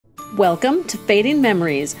Welcome to Fading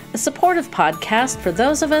Memories, a supportive podcast for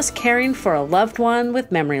those of us caring for a loved one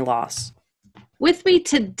with memory loss. With me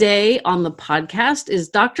today on the podcast is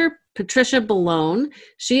Dr. Patricia Ballone.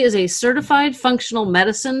 She is a certified functional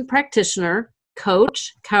medicine practitioner,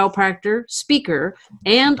 coach, chiropractor, speaker,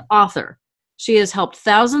 and author. She has helped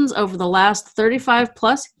thousands over the last 35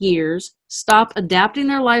 plus years stop adapting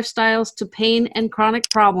their lifestyles to pain and chronic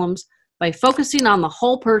problems by focusing on the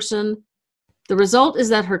whole person. The result is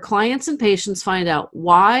that her clients and patients find out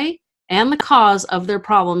why and the cause of their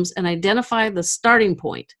problems and identify the starting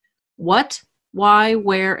point, what, why,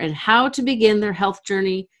 where, and how to begin their health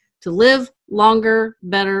journey to live longer,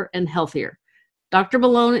 better, and healthier. Dr.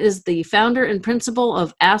 Ballone is the founder and principal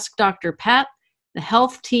of Ask Dr. Pat, the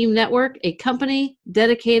Health Team Network, a company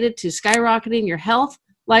dedicated to skyrocketing your health,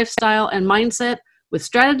 lifestyle, and mindset with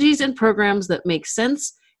strategies and programs that make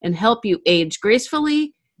sense and help you age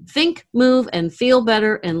gracefully, think, move, and feel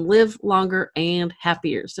better, and live longer and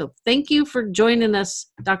happier. So thank you for joining us,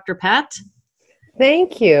 Dr. Pat.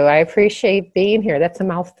 Thank you. I appreciate being here. That's a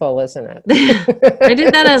mouthful, isn't it? I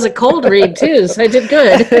did that as a cold read too, so I did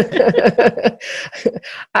good.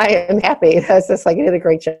 I am happy. That's just like you did a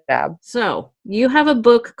great job. So you have a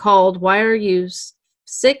book called Why Are You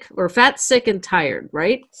Sick or Fat, Sick, and Tired,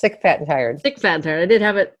 right? Sick, Fat, and Tired. Sick, Fat, and Tired. I did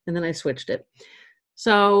have it, and then I switched it.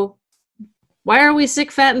 So why are we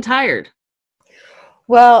sick, fat, and tired?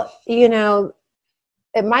 Well,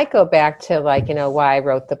 it might go back to why I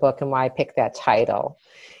wrote the book and why I picked that title.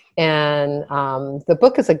 And the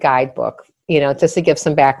book is a guidebook, just to give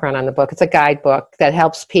some background on the book. It's a guidebook that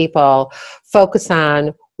helps people focus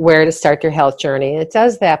on where to start their health journey. And it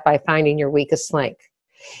does that by finding your weakest link.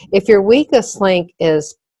 If your weakest link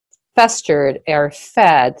is festered or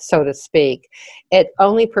fed, so to speak, it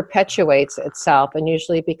only perpetuates itself and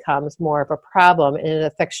usually becomes more of a problem, and it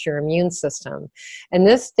affects your immune system. And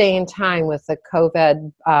this day and time with the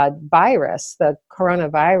COVID virus, the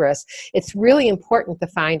coronavirus, it's really important to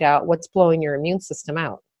find out what's blowing your immune system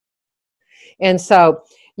out. And so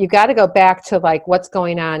you got to go back to what's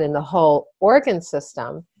going on in the whole organ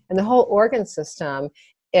system. And the whole organ system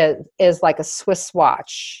is like a Swiss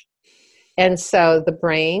watch. And so the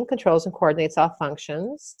brain controls and coordinates all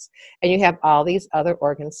functions, and you have all these other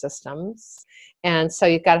organ systems. And so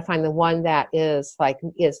you've got to find the one that is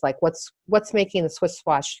what's making the Swiss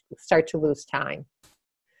watch start to lose time.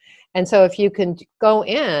 And so if you can go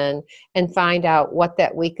in and find out what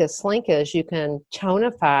that weakest link is, you can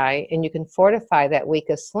tonify and you can fortify that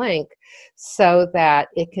weakest link so that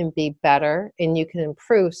it can be better and you can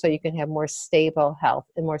improve so you can have more stable health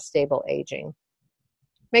and more stable aging.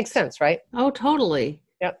 Makes sense, right? Oh, totally.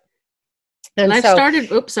 Yep. And I've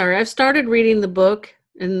started reading the book,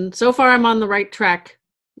 and so far I'm on the right track,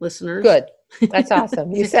 listeners. Good. That's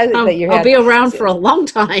awesome. You said that I'll be around for a long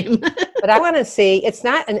time. But I want to see, it's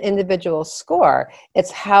not an individual score.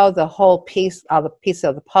 It's how the whole piece of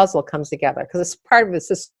the puzzle comes together. Because it's part of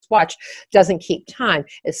this watch doesn't keep time.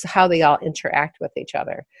 It's how they all interact with each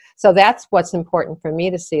other. So that's what's important for me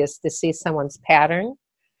to see, is to see someone's pattern.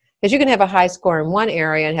 Because you can have a high score in one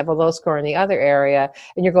area and have a low score in the other area,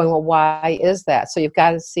 and you're going, well, why is that? So you've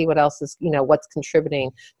got to see what else is, what's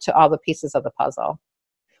contributing to all the pieces of the puzzle.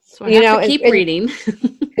 So I have to keep reading.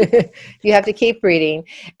 You have to keep reading.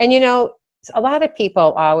 And, a lot of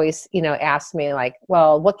people always, ask me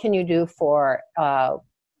well, what can you do for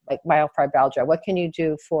myofibralgia? What can you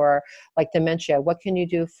do for dementia? What can you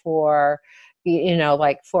do for,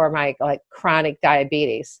 for my chronic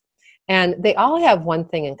diabetes? And they all have one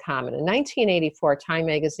thing in common. In 1984, Time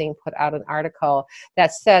magazine put out an article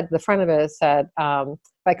that said, the front of it said, if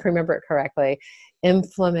I can remember it correctly,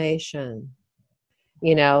 inflammation.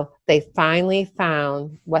 They finally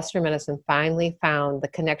found, Western medicine finally found the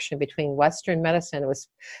connection between Western medicine. It was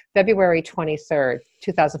February 23rd,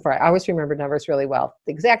 2004. I always remember numbers really well.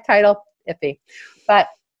 The exact title, iffy. But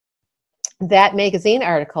that magazine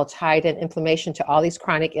article tied in inflammation to all these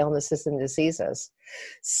chronic illnesses and diseases.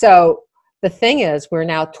 So the thing is, we're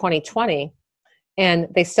now 2020, and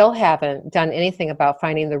they still haven't done anything about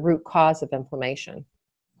finding the root cause of inflammation.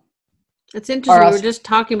 It's interesting. We were just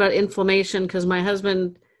talking about inflammation because my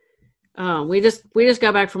husband, we just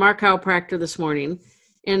got back from our chiropractor this morning,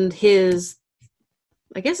 and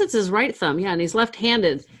I guess it's his right thumb, and he's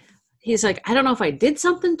left-handed. He's like, I don't know if I did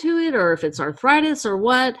something to it or if it's arthritis or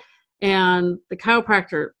what. And the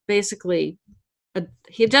chiropractor basically,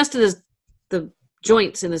 he adjusted the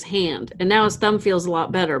joints in his hand, and now his thumb feels a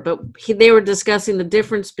lot better. But they were discussing the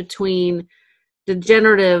difference between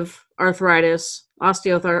degenerative arthritis,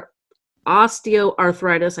 osteoarthritis,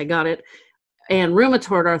 I got it, and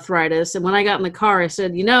rheumatoid arthritis. And when I got in the car, I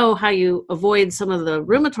said, you know how you avoid some of the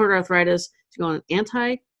rheumatoid arthritis? To go on an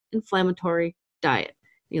anti-inflammatory diet.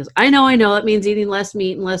 He goes, I know. That means eating less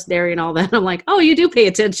meat and less dairy and all that. I'm like, oh, you do pay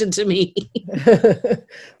attention to me.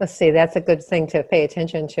 Let's see, that's a good thing to pay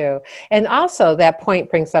attention to. And also that point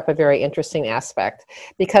brings up a very interesting aspect,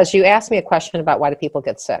 because you asked me a question about why do people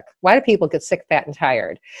get sick? Why do people get sick, fat, and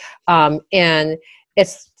tired? And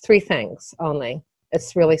it's three things only.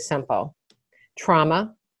 It's really simple.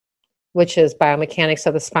 Trauma, which is biomechanics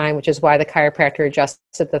of the spine, which is why the chiropractor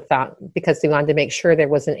adjusted the thumb, because they wanted to make sure there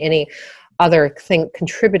wasn't any other thing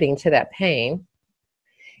contributing to that pain.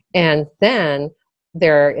 And then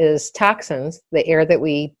there is toxins, the air that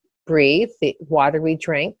we breathe, the water we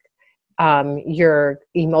drink, your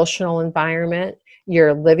emotional environment,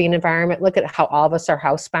 your living environment. Look at how all of us are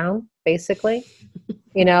housebound, basically,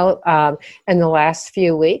 in the last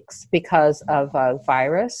few weeks because of a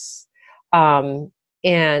virus. And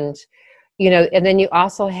then you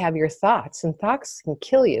also have your thoughts, and thoughts can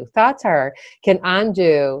kill you. Thoughts can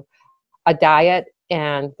undo a diet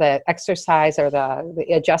and the exercise or the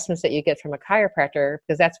adjustments that you get from a chiropractor,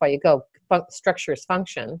 because that's why you go, structures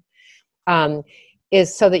function,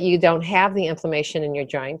 is so that you don't have the inflammation in your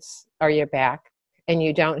joints or your back, and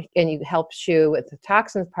it helps you with the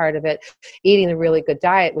toxins part of it, eating a really good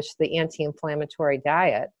diet, which is the anti-inflammatory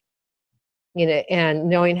diet, and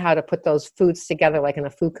knowing how to put those foods together, like in a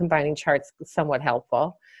food combining chart, is somewhat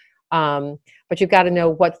helpful. But you've got to know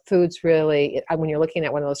what foods really, when you're looking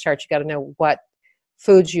at one of those charts, you got to know what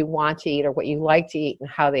foods you want to eat or what you like to eat and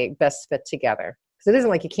how they best fit together. Because it isn't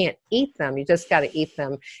like you can't eat them. You just got to eat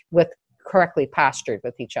them correctly postured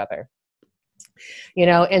with each other.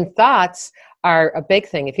 And thoughts are a big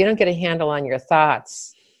thing. If you don't get a handle on your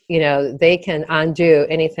thoughts, they can undo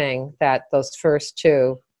anything that those first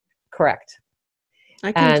two correct.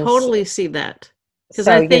 I can totally see that. Because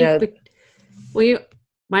I think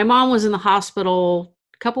my mom was in the hospital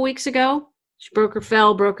a couple weeks ago. She broke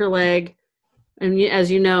her leg. And as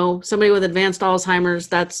you know, somebody with advanced Alzheimer's,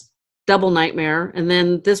 that's double nightmare. And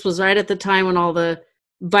then this was right at the time when all the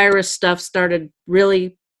virus stuff started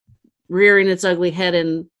really rearing its ugly head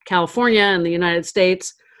in California and the United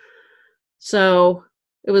States. So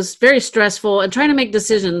it was very stressful, and trying to make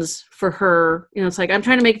decisions for her. It's like, I'm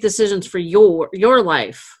trying to make decisions for your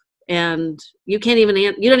life. And you don't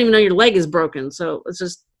even know your leg is broken. So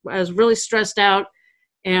I was really stressed out.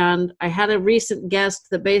 And I had a recent guest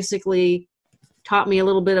that basically taught me a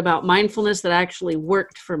little bit about mindfulness that actually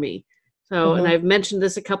worked for me. So, and I've mentioned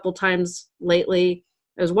this a couple times lately.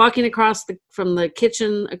 I was walking across from the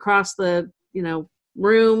kitchen across the,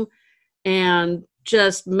 room, and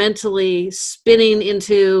just mentally spinning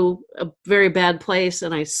into a very bad place.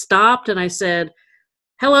 And I stopped and I said,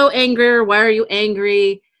 hello, anger. Why are you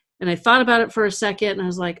angry? And I thought about it for a second, and I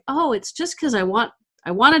was like, oh, it's just because I want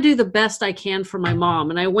to do the best I can for my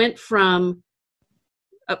mom. And I went from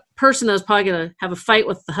a person that was probably going to have a fight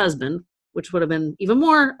with the husband, which would have been even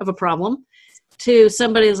more of a problem, to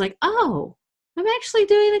somebody who's like, oh, I'm actually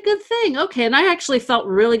doing a good thing. Okay. And I actually felt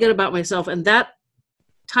really good about myself. And that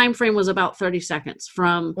time frame was about 30 seconds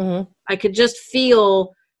from, I could just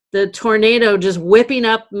feel the tornado just whipping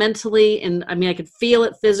up mentally. And I could feel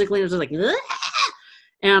it physically. It was just like, ugh!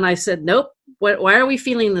 And I said, nope. Why are we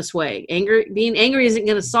feeling this way? Being angry isn't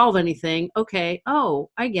going to solve anything. Okay.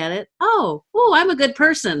 Oh, I get it. Oh, I'm a good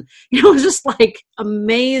person. It was just like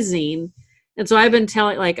amazing. And so I've been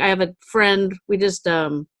telling, I have a friend, we just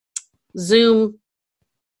Zoom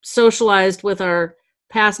socialized with our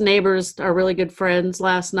past neighbors, our really good friends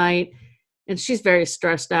last night. And she's very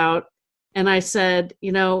stressed out. And I said,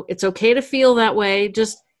 it's okay to feel that way.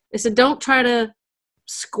 I said, don't try to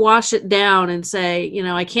squash it down and say,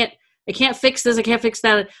 I can't fix this. I can't fix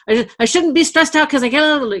that. I shouldn't be stressed out because I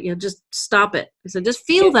can't, just stop it. I said, just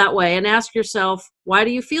feel that way and ask yourself, why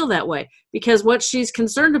do you feel that way? Because what she's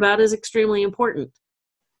concerned about is extremely important,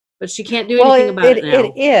 but she can't do anything about it now.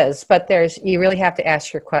 It is, but you really have to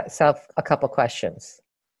ask yourself a couple questions.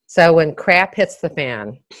 So when crap hits the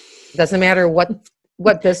fan, it doesn't matter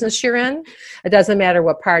what business you're in. It doesn't matter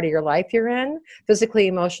what part of your life you're in, physically,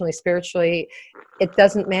 emotionally, spiritually. It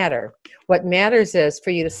doesn't matter. What matters is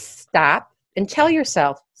for you to stop and tell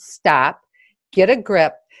yourself, stop, get a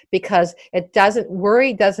grip, because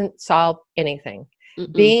worry doesn't solve anything.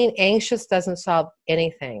 Mm-mm. Being anxious doesn't solve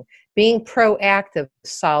anything. Being proactive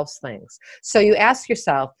solves things. So you ask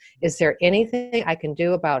yourself, is there anything I can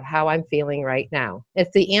do about how I'm feeling right now?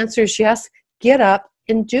 If the answer is yes, get up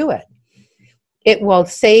and do it. It will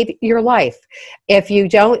save your life. If you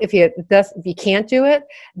can't do it,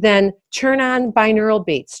 then turn on binaural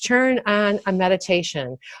beats, turn on a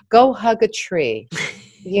meditation, go hug a tree,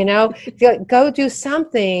 go do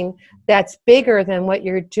something that's bigger than what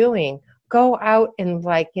you're doing. Go out and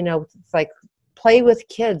play with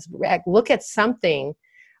kids, look at something.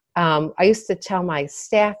 I used to tell my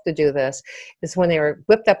staff to do this, is when they were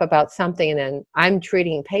whipped up about something and then I'm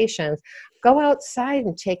treating patients, go outside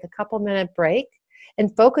and take a couple-minute break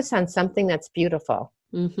and focus on something that's beautiful,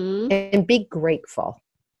 and be grateful,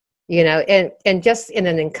 and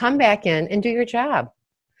then come back in and do your job.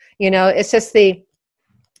 It's just and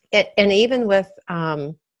even with,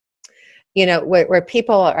 where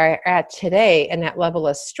people are at today and that level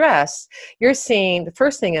of stress, you're seeing the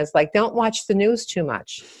first thing is don't watch the news too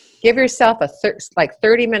much. Give yourself a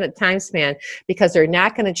 30-minute time span, because they're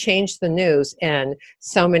not going to change the news in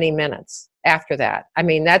so many minutes after that. I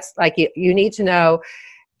mean, that's you need to know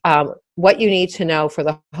what you need to know for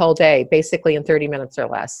the whole day, basically in 30 minutes or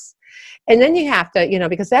less. And then you have to,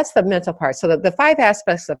 because that's the mental part. So the 5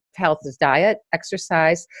 aspects of health is diet,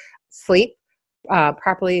 exercise, sleep,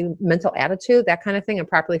 properly mental attitude, that kind of thing, and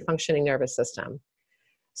properly functioning nervous system.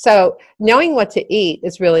 So knowing what to eat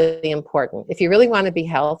is really important. If you really want to be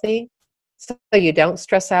healthy, so you don't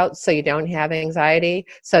stress out, so you don't have anxiety,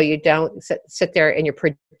 so you don't sit there and you're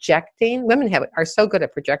projecting. Women are so good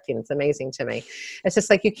at projecting. It's amazing to me. It's just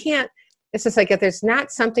you can't, it's just if there's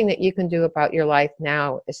not something that you can do about your life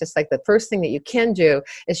now, it's just the first thing that you can do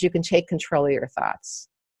is you can take control of your thoughts.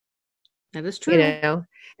 That is true.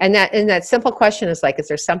 And that simple question is is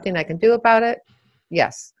there something I can do about it?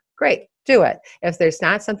 Yes. Great. Do it. If there's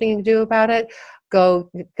not something you can do about it, go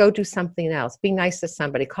do something else. Be nice to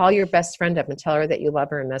somebody. Call your best friend up and tell her that you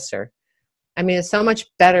love her and miss her. I mean, it's so much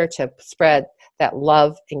better to spread that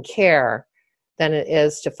love and care than it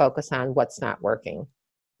is to focus on what's not working.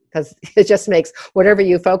 Because it just makes whatever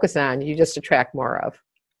you focus on, you just attract more of.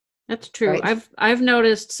 That's true. Right? I've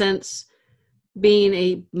noticed since being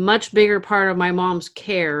a much bigger part of my mom's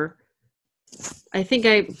care, I think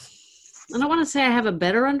I don't want to say I have a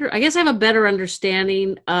better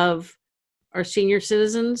understanding of our senior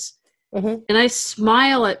citizens. And I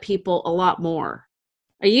smile at people a lot more.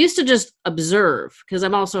 I used to just observe, because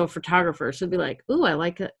I'm also a photographer. So it'd be like, ooh, I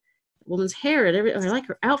like a woman's hair and I like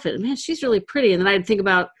her outfit. And man, she's really pretty. And then I'd think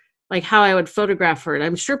about how I would photograph her. And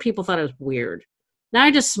I'm sure people thought it was weird. Now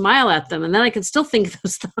I just smile at them, and then I can still think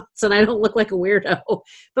those thoughts and I don't look like a weirdo.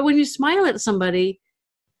 But when you smile at somebody,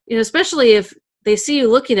 especially if they see you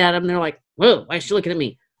looking at them, they're like, whoa, why is she looking at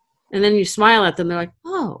me? And then you smile at them, they're like,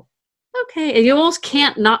 oh, okay. And you almost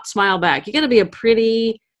can't not smile back. You got to be a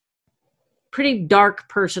pretty dark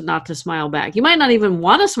person not to smile back. You might not even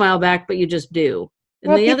want to smile back, but you just do.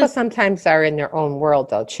 And people sometimes are in their own world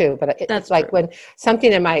though too, but it's true. When something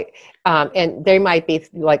that might, and they might be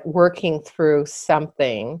working through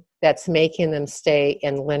something that's making them stay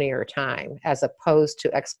in linear time as opposed to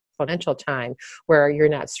exponential time, where you're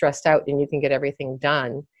not stressed out and you can get everything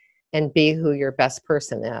done and be who your best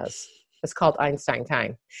person is. It's called Einstein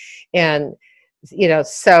time. And,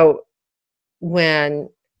 so when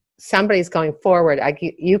somebody's going forward,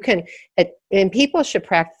 you can, and people should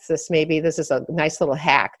practice this. Maybe this is a nice little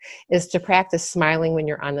hack, is to practice smiling when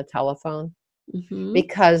you're on the telephone,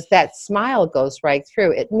 because that smile goes right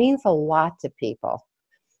through. It means a lot to people,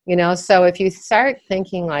 so if you start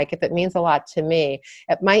thinking if it means a lot to me,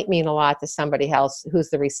 it might mean a lot to somebody else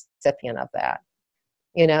who's the recipient of that,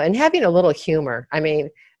 and having a little humor. I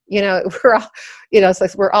mean, we're all,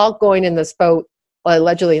 it's we're all going in this boat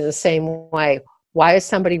allegedly in the same way. Why is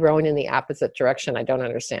somebody rowing in the opposite direction? I don't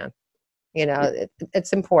understand.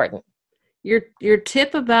 It's important. Your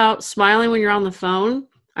tip about smiling when you're on the phone,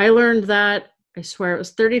 I learned that, I swear it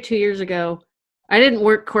was 32 years ago. I didn't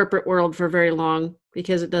work corporate world for very long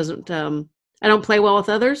because it doesn't, I don't play well with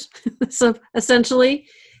others, so essentially.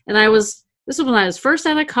 And this was when I was first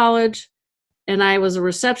out of college, and I was a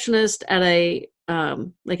receptionist at a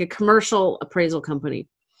commercial appraisal company.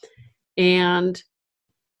 And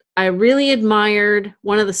I really admired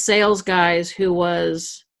one of the sales guys who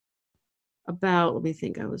was about, let me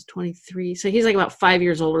think, I was 23. So he's about 5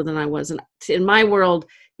 years older than I was. And in my world,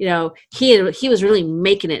 he was really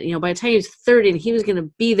making it. By the time he was 30, and he was going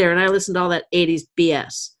to be there. And I listened to all that 80s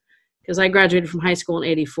BS because I graduated from high school in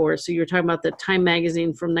 84. So you were talking about the Time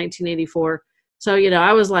magazine from 1984. So,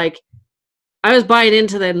 I was I was buying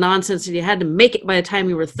into the nonsense that you had to make it by the time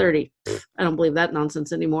you were 30. I don't believe that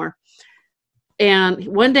nonsense anymore. And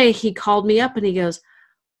one day he called me up and he goes,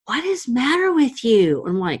 "What is the matter with you?"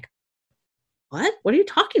 And I'm like, "What? What are you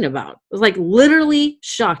talking about?" I was literally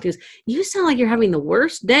shocked. He goes, "You sound like you're having the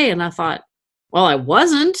worst day." And I thought, Well, I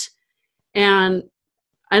wasn't. And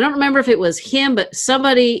I don't remember if it was him, but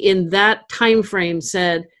somebody in that time frame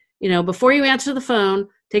said, before you answer the phone,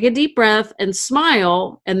 take a deep breath and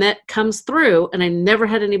smile, and that comes through. And I never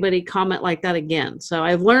had anybody comment like that again. So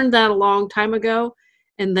I've learned that a long time ago.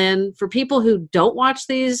 And then for people who don't watch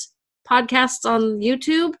these podcasts on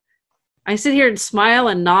YouTube, I sit here and smile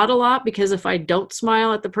and nod a lot, because if I don't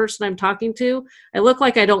smile at the person I'm talking to, I look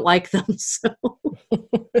like I don't like them. So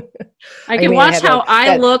I can watch how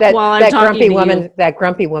I look while I'm talking to you. That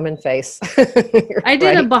grumpy woman face. I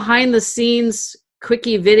did a behind the scenes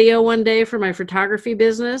quickie video one day for my photography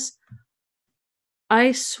business.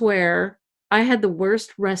 I swear I had the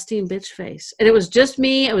worst resting bitch face. And it was just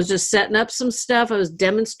me. I was just setting up some stuff. I was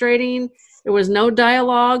demonstrating. There was no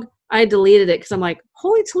dialogue. I deleted it because I'm like,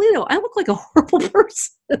 holy Toledo, I look like a horrible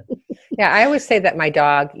person. Yeah, I always say that my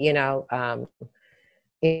dog,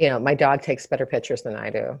 my dog takes better pictures than I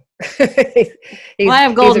do. Well, I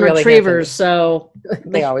have golden retrievers, so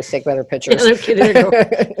they always take better pictures. Yeah,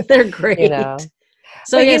 they're great.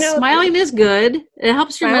 So smiling is good. It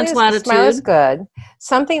helps your mental attitude. Smile is good.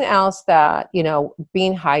 Something else that,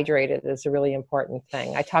 being hydrated is a really important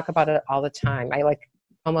thing. I talk about it all the time. I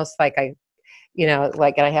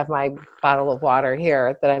and I have my bottle of water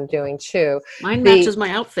here that I'm doing too. Mine matches my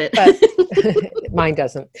outfit. But mine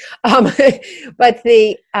doesn't. But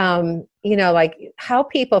how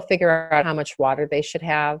people figure out how much water they should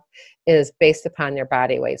have is based upon their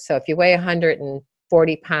body weight. So if you weigh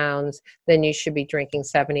 140 pounds, then you should be drinking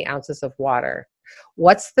 70 ounces of water.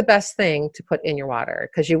 What's the best thing to put in your water?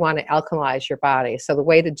 Because you want to alkalize your body. So the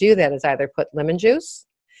way to do that is either put lemon juice,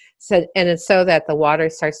 and it's so that the water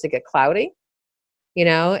starts to get cloudy.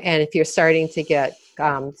 And if you're starting to get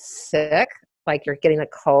sick, like you're getting a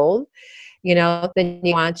cold, then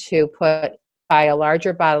you want to buy a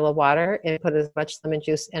larger bottle of water and put as much lemon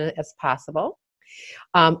juice in it as possible,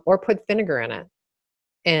 or put vinegar in it.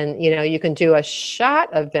 And, you can do a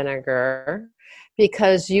shot of vinegar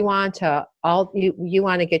because you want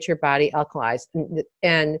to get your body alkalized.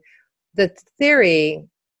 And the theory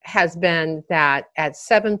has been that at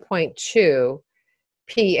 7.2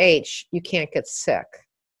 pH, you can't get sick.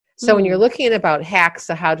 So when you're looking about hacks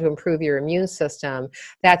of how to improve your immune system,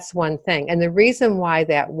 that's one thing. And the reason why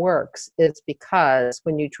that works is because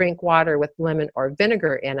when you drink water with lemon or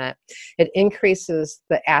vinegar in it, it increases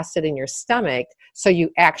the acid in your stomach, so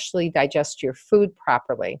you actually digest your food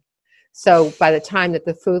properly. So by the time that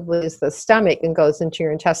the food leaves the stomach and goes into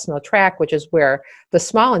your intestinal tract, which is where the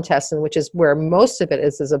small intestine, which is where most of it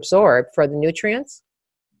is absorbed for the nutrients,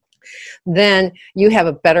 then you have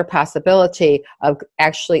a better possibility of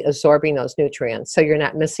actually absorbing those nutrients, so you're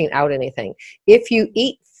not missing out anything. If you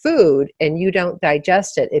eat food and you don't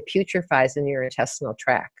digest it, it putrefies in your intestinal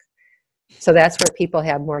tract. So that's where people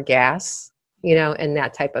have more gas, and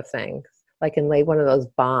that type of thing. Like in one of those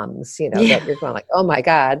bombs, that you're going like, oh my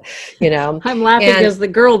God, I'm laughing because the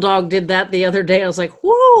girl dog did that the other day. I was like,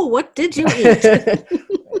 whoa, what did you eat?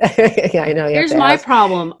 Yeah, I know. Here's my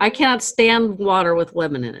problem. I cannot stand water with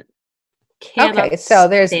lemon in it. Okay, so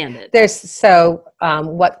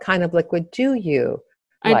what kind of liquid do you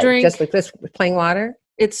like? I drink just like this plain water?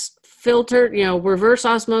 It's filtered, reverse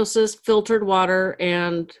osmosis, filtered water,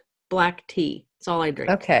 and black tea. That's all I drink.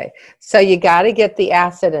 Okay, so you got to get the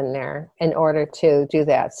acid in there in order to do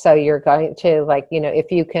that. So you're going to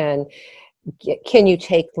if you can you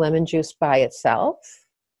take lemon juice by itself?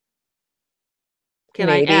 Can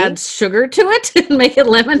Maybe. I add sugar to it and make it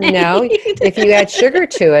lemonade? No, if you add sugar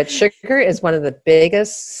to it, sugar is one of the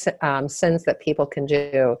biggest sins that people can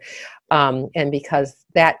do. And because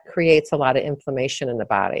that creates a lot of inflammation in the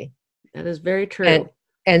body. That is very true.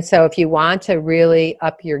 And so if you want to really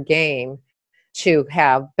up your game to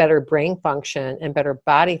have better brain function and better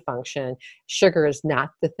body function, sugar is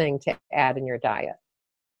not the thing to add in your diet.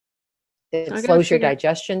 It slows your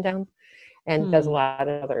digestion down. And does a lot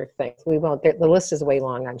of other things. We won't. The list is way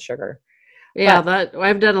long on sugar. Yeah,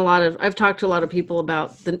 I've talked to a lot of people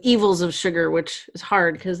about the evils of sugar, which is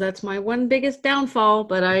hard because that's my one biggest downfall.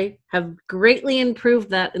 But I have greatly improved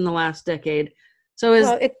that in the last decade. So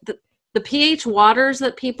the pH waters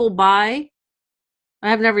that people buy, I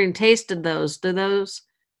have never even tasted those. Do those?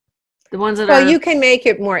 The ones that you can make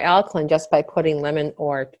it more alkaline just by putting lemon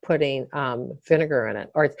or putting vinegar in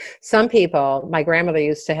it. Or some people, my grandmother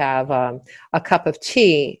used to have a cup of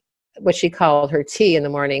tea, what she called her tea in the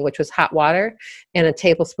morning, which was hot water, and a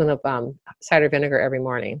tablespoon of cider vinegar every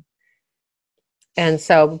morning. And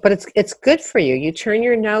so, but it's good for you. You turn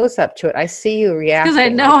your nose up to it. I see you reacting. Because I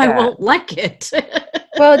know I won't like it.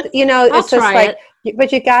 Well, I'll it's just try it.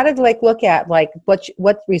 But you got to look at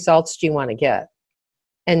what results do you want to get.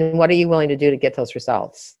 And what are you willing to do to get those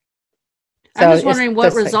results? I'm just wondering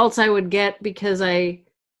what results I would get, because I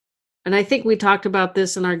think we talked about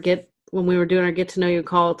this in when we were doing our get to know you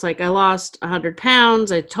call. It's like I lost 100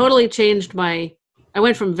 pounds. I totally changed I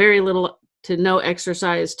went from very little to no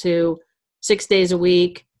exercise to 6 days a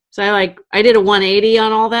week. So I did a 180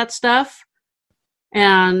 on all that stuff.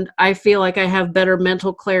 And I feel like I have better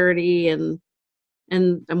mental clarity, and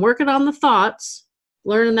I'm working on the thoughts,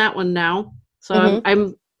 learning that one now. So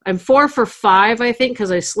I'm 4 for 5, I think,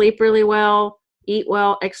 because I sleep really well, eat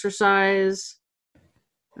well, exercise.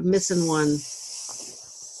 I'm missing one.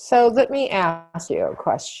 So let me ask you a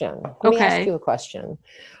question.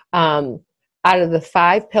 Out of the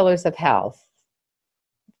 5 pillars of health,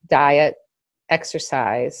 diet,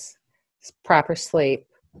 exercise, proper sleep,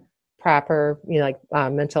 proper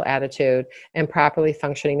mental attitude, and properly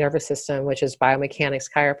functioning nervous system, which is biomechanics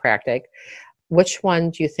chiropractic, which one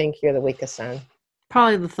do you think you're the weakest in?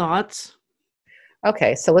 Probably the thoughts.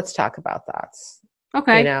 Okay, so let's talk about thoughts.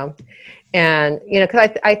 Okay. And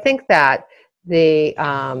because I think that there's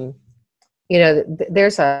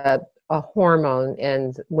a hormone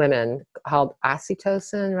in women called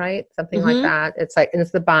oxytocin, right? Something like that. It's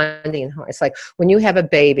the bonding hormone. It's like when you have a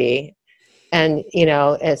baby, and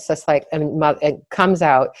it's just like, it comes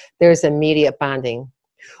out, there's immediate bonding.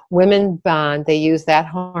 Women bond, they use that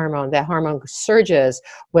hormone surges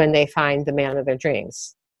when they find the man of their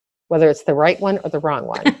dreams, whether it's the right one or the wrong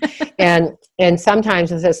one. and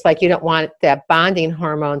sometimes it's just like you don't want that bonding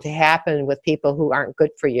hormone to happen with people who aren't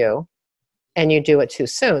good for you, and you do it too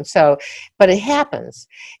soon. So, but it happens.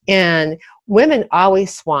 And women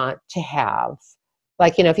always want to have,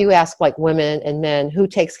 if you ask women and men who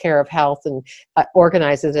takes care of health and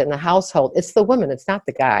organizes it in the household, it's the woman, it's not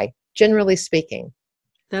the guy, generally speaking.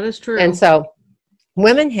 That is true. And so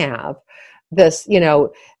women have this,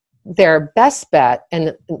 their best bet, and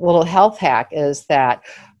a little health hack is that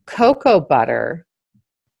cocoa butter,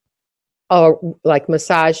 or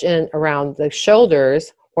massage in around the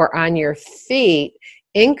shoulders or on your feet,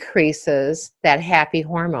 increases that happy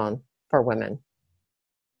hormone for women.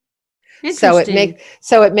 So it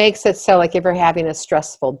makes it so if you're having a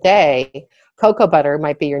stressful day, cocoa butter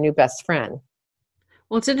might be your new best friend.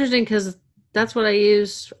 Well, it's interesting because that's what I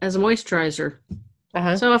use as a moisturizer.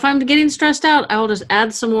 So if I'm getting stressed out, I will just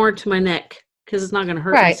add some more to my neck, because it's not going to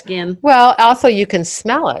hurt my skin. Well, also you can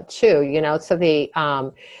smell it too, So the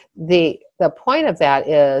point of that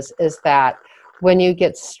is that when you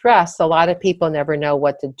get stressed, a lot of people never know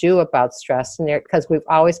what to do about stress, and because we've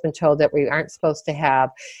always been told that we aren't supposed to have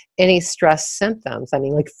any stress symptoms. I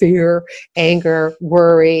mean, like fear, anger,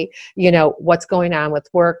 worry, what's going on with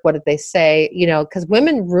work, what did they say, because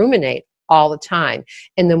women ruminate all the time.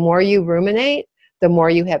 And the more you ruminate, the more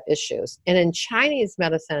you have issues. And in Chinese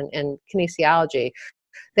medicine and kinesiology,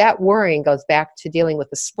 that worrying goes back to dealing with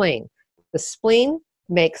the spleen. The spleen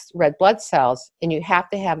makes red blood cells, and you have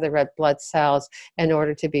to have the red blood cells in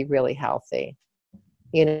order to be really healthy.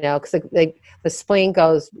 Because the spleen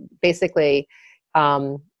goes basically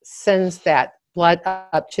sends that blood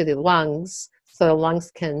up to the lungs, so the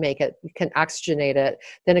lungs can oxygenate it.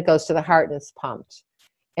 Then it goes to the heart and it's pumped.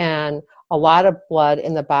 And a lot of blood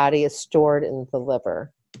in the body is stored in the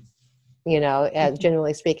liver,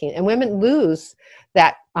 generally speaking. And women lose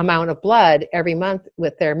that amount of blood every month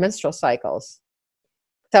with their menstrual cycles.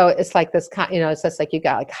 So it's like this, it's just like you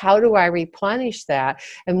got how do I replenish that?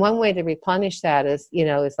 And one way to replenish that is,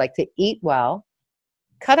 is to eat well,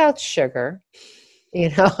 cut out sugar.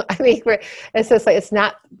 I mean, it's just it's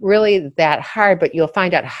not really that hard, but you'll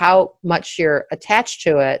find out how much you're attached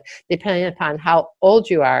to it depending upon how old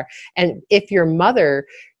you are. And if your mother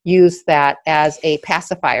used that as a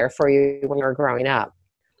pacifier for you when you were growing up,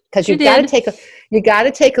 because you got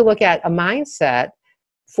to take a look at a mindset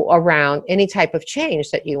around any type of change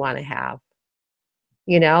that you want to have.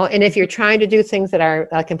 And if you're trying to do things that are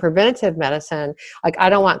in preventative medicine, I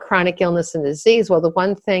don't want chronic illness and disease. Well, the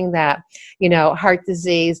one thing that, heart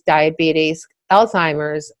disease, diabetes,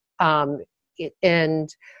 Alzheimer's, and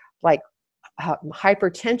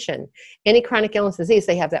hypertension, any chronic illness disease,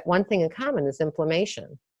 they have that one thing in common is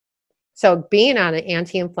inflammation. So being on an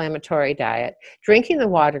anti-inflammatory diet, drinking the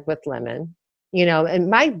water with lemon, and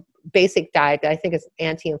my basic diet, I think, is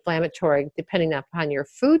anti-inflammatory depending upon your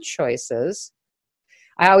food choices.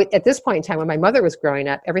 At this point in time, when my mother was growing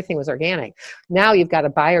up, everything was organic. Now you've got to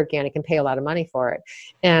buy organic and pay a lot of money for it.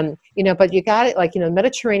 And, but you got it,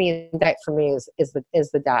 Mediterranean diet for me is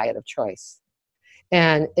the diet of choice.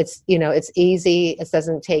 And it's, it's easy. It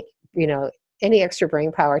doesn't take, any extra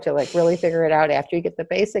brain power to really figure it out after you get the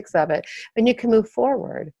basics of it, and you can move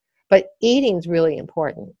forward. But eating is really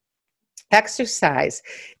important. Exercise.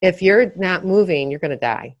 If you're not moving, you're going to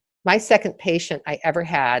die. My second patient I ever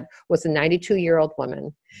had was a 92-year-old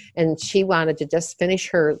woman, and she wanted to just finish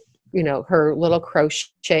her, her little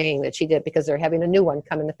crocheting that she did because they're having a new one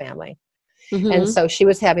come in the family. And so she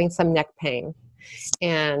was having some neck pain,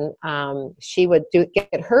 and she would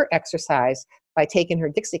get her exercise by taking her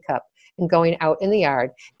Dixie cup and going out in the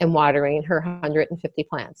yard and watering her 150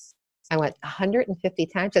 plants. I went, 150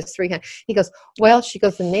 times? That's 3 times. He goes, well, she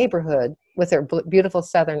goes, the neighborhood, with her beautiful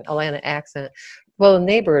Southern Atlanta accent, well, the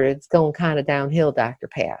neighborhood's going kind of downhill, Dr.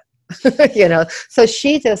 Pat. So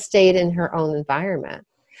she just stayed in her own environment.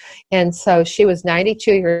 And so she was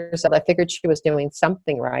 92 years old. I figured she was doing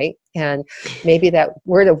something right. And maybe that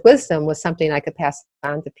word of wisdom was something I could pass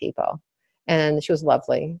on to people. And she was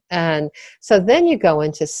lovely. And so then you go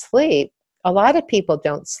into sleep. A lot of people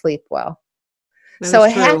don't sleep well. So a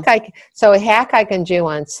hack I can do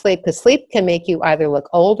on sleep, because sleep can make you either look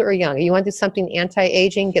old or young. You want to do something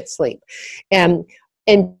anti-aging, get sleep. And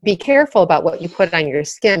be careful about what you put on your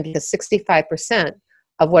skin, because 65%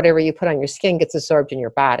 of whatever you put on your skin gets absorbed in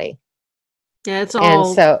your body. Yeah, it's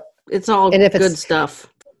all good stuff.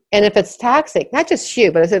 And if it's toxic, not just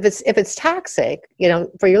you, but if it's toxic,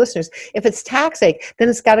 for your listeners, if it's toxic, then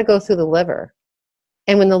it's got to go through the liver.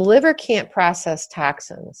 And when the liver can't process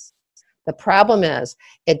toxins, the problem is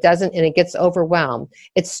it doesn't, and it gets overwhelmed.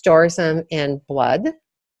 It stores them in blood,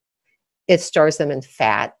 it stores them in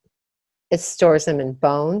fat, it stores them in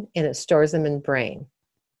bone, and it stores them in brain.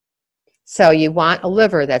 So you want a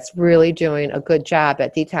liver that's really doing a good job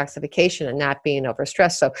at detoxification and not being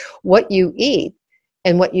overstressed. So what you eat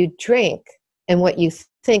and what you drink and what you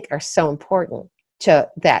think are so important to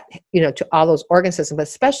that, to all those organ systems, but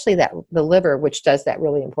especially the liver, which does that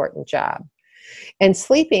really important job. And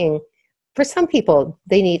sleeping, for some people,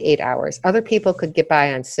 they need 8 hours. Other people could get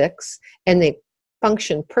by on 6, and they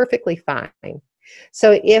function perfectly fine.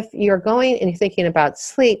 So if you're going and you're thinking about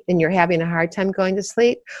sleep and you're having a hard time going to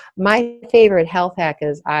sleep, my favorite health hack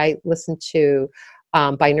is I listen to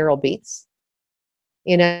binaural beats,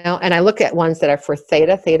 and I look at ones that are for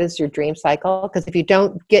theta. Theta is your dream cycle, because if you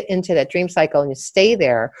don't get into that dream cycle and you stay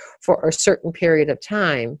there for a certain period of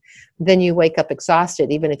time, then you wake up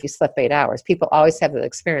exhausted, even if you slept 8 hours. People always have that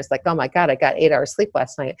experience, like, oh my God, I got 8 hours sleep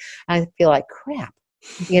last night. I feel like crap.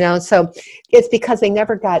 So it's because they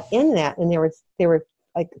never got in that, and they were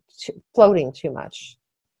like floating too much,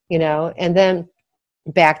 and then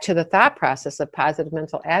back to the thought process of positive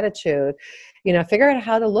mental attitude, figure out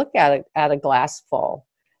how to look at a glass full,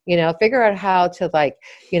 figure out how to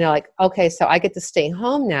okay, so I get to stay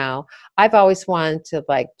home now. I've always wanted to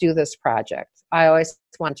do this project. I always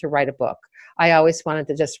wanted to write a book. I always wanted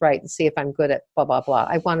to just write and see if I'm good at blah, blah, blah.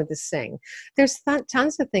 I wanted to sing. There's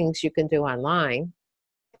tons of things you can do online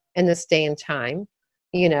in this day and time,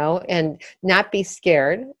 and not be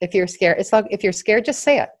scared. If you're scared, it's like, if you're scared, just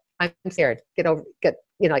say it. I'm scared.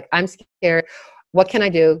 I'm scared. What can I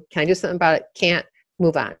do? Can I do something about it? Can't.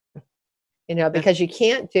 Move on. Because you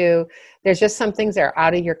can't there's just some things that are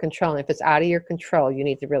out of your control. And if it's out of your control, you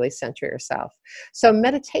need to really center yourself. So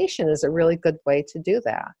meditation is a really good way to do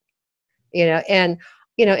that. And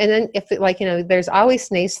then if there's always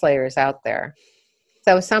naysayers out there.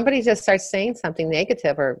 So if somebody just starts saying something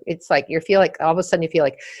negative, or it's like all of a sudden you feel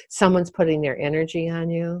like someone's putting their energy on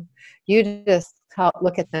you, you just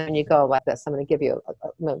look at them and you go like this. I'm going to give you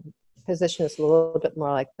a position that's a little bit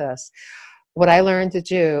more like this. What I learned to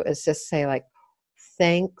do is just say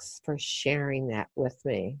thanks for sharing that with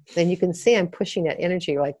me. Then you can see I'm pushing that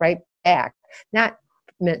energy right back, not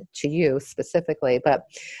meant to you specifically, but,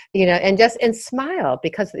 and smile,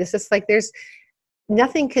 because it's just there's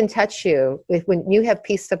nothing can touch you. When you have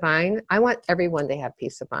peace of mind, I want everyone to have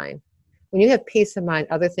peace of mind. When you have peace of mind,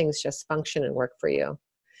 other things just function and work for you,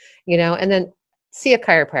 and then see a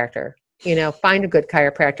chiropractor, find a good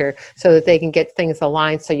chiropractor so that they can get things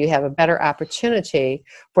aligned, so you have a better opportunity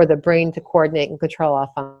for the brain to coordinate and control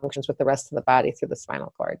all functions with the rest of the body through the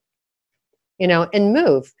spinal cord, and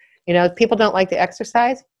move. People don't like to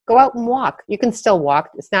exercise. Go out and walk. You can still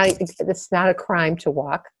walk. It's not a crime to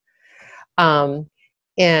walk.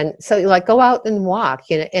 And so go out and walk,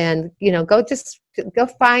 and go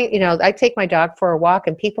find, I take my dog for a walk,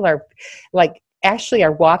 and people are actually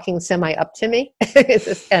are walking semi up to me.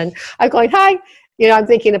 And I'm going, hi, I'm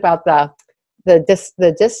thinking about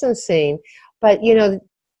the distancing, but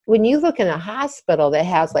when you look in a hospital that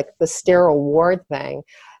has the sterile ward thing,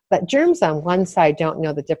 but germs on one side don't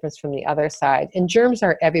know the difference from the other side, and germs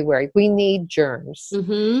are everywhere. We need germs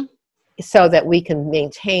so that we can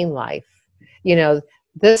maintain life.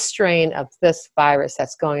 This strain of this virus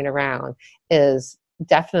that's going around is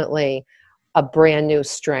definitely a brand new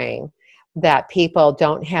strain. that people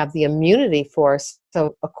don't have the immunity for.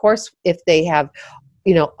 So of course, if they have,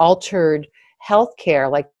 altered health care,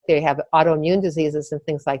 like they have autoimmune diseases and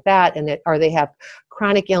things like that, or they have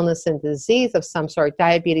chronic illness and disease of some sort,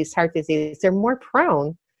 diabetes, heart disease, they're more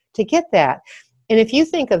prone to get that. And if you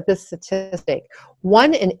think of this statistic,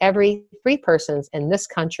 1 in every 3 persons in this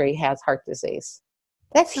country has heart disease.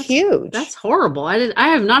 That's huge. That's horrible. I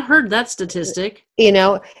have not heard that statistic.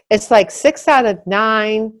 It's like 6 out of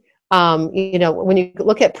 9. When you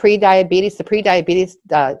look at pre-diabetes,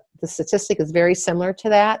 the statistic is very similar to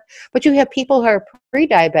that. But you have people who are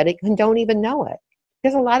pre-diabetic who don't even know it.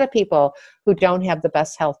 There's a lot of people who don't have the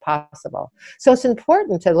best health possible. So it's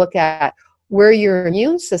important to look at where your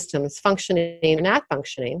immune system is functioning and not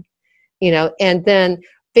functioning, and then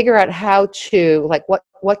figure out how to, like,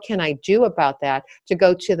 what can I do about that to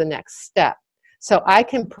go to the next step. So I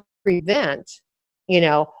can prevent,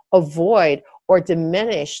 avoid or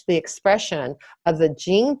diminish the expression of the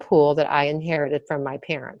gene pool that I inherited from my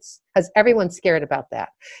parents. Because everyone's scared about that,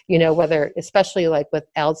 whether, especially like with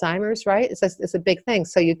Alzheimer's, right? It's a big thing.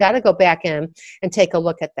 So you got to go back in and take a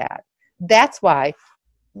look at that. That's why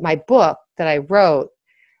my book that I wrote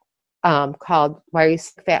called Why Are You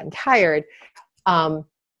Sick, Fat, and Tired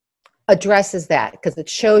addresses that, because it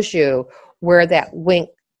shows you where that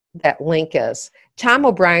link is. Tom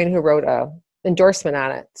O'Brien, who wrote a endorsement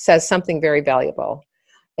on it, says something very valuable.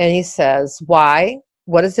 And he says,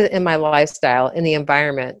 what is it in my lifestyle, in the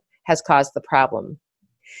environment, has caused the problem?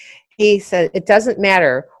 He said, it doesn't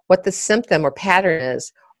matter what the symptom or pattern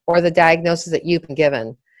is or the diagnosis that you've been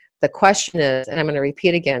given. The question is, and I'm going to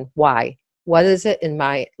repeat again, why? What is it in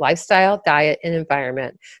my lifestyle, diet, and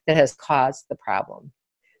environment that has caused the problem?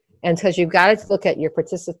 And because you've got to look at your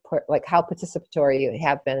how participatory you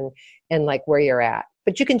have been and like where you're at.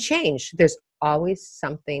 But you can change. There's always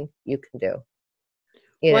something you can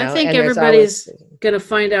do. I think everybody's going to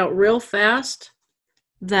find out real fast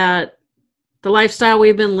that the lifestyle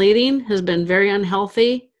we've been leading has been very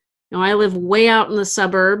unhealthy. I live way out in the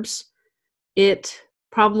suburbs. It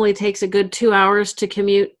probably takes a good 2 hours to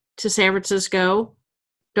commute to San Francisco.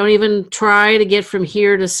 Don't even try to get from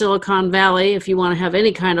here to Silicon Valley if you want to have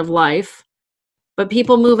any kind of life. But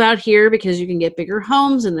people move out here because you can get bigger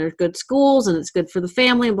homes and there's good schools and it's good for the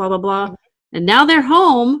family and blah, blah, blah. And now they're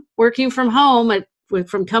home, working from home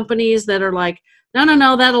from companies that are like, no,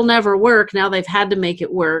 that'll never work. Now they've had to make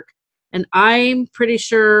it work. And I'm pretty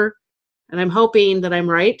sure, and I'm hoping that I'm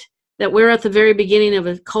right, that we're at the very beginning of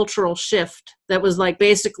a cultural shift that was like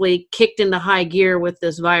basically kicked into high gear with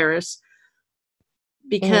this virus.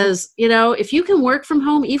 Because, if you can work from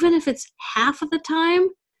home, even if it's half of the time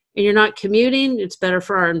and you're not commuting, it's better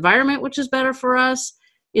for our environment, which is better for us.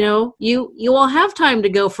 You will have time to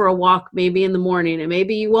go for a walk maybe in the morning, and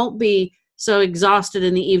maybe you won't be so exhausted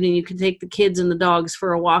in the evening. You can take the kids and the dogs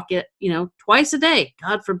for a walk twice a day.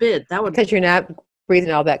 God forbid. That would, because you're not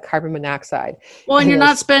breathing all that carbon monoxide. Well, and you're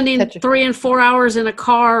not spending 3 and 4 hours in a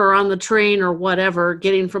car or on the train or whatever,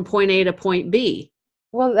 getting from point A to point B.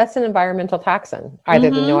 Well, that's an environmental toxin. Either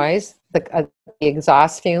the noise, the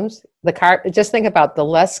exhaust fumes, just think about the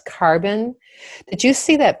less carbon. Did you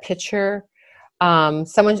see that picture? I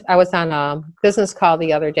was on a business call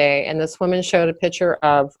the other day, and this woman showed a picture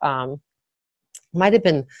of, might have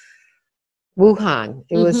been Wuhan.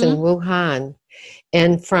 It was in Wuhan.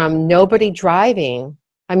 And from nobody driving,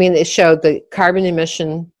 it showed the carbon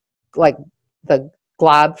emission, like the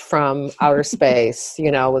glob from outer space,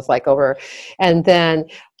 was like over. And then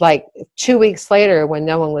like 2 weeks later, when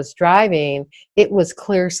no one was driving, it was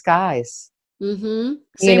clear skies. Same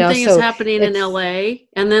thing is happening in LA.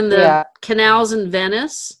 And then the canals in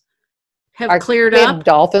Venice have cleared up. They have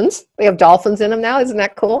dolphins. They have dolphins in them now. Isn't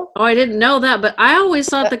that cool? Oh, I didn't know that, but I always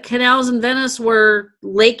thought the canals in Venice were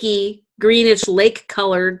lakey, greenish, lake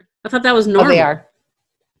colored. I thought that was normal. Oh, they are.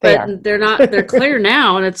 They're not. They're clear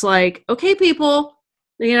now, and it's like, okay, people,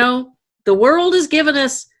 the world has given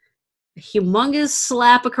us a humongous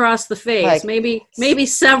slap across the face, maybe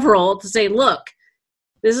several, to say, look,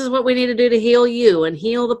 this is what we need to do to heal you and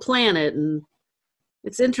heal the planet. And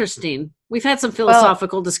it's interesting. We've had some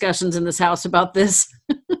philosophical discussions in this house about this.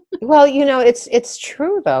 Well, it's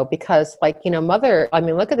true though, because look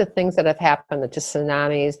at the things that have happened, the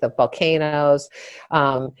tsunamis, the volcanoes,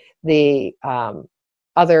 the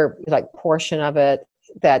other portion of it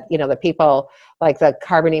that, the people, like the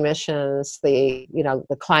carbon emissions, the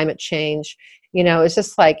climate change, it's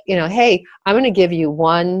just like, hey, I'm going to give you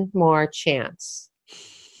one more chance,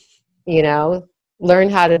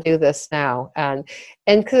 learn how to do this now. And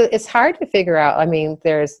cause it's hard to figure out.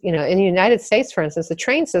 There's, in the United States, for instance, the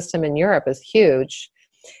train system in Europe is huge.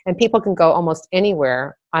 And people can go almost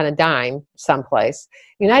anywhere on a dime someplace.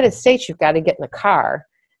 United States, you've got to get in a car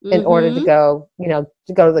in order to go,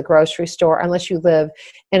 to go to the grocery store, unless you live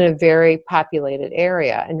in a very populated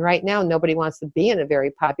area. And right now, nobody wants to be in a very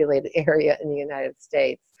populated area in the United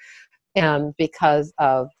States, because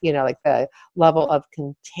of, like the level of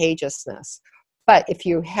contagiousness. But if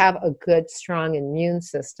you have a good, strong immune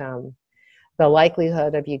system, the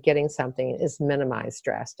likelihood of you getting something is minimized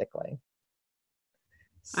drastically.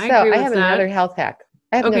 I agree with I have that. another health hack.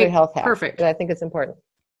 Perfect. That I think is important.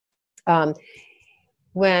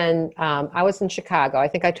 When I was in Chicago, I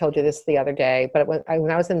think I told you this the other day, but when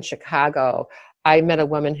I was in Chicago, I met a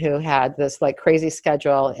woman who had this like crazy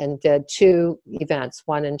schedule and did 2 events,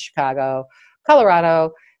 one in Chicago,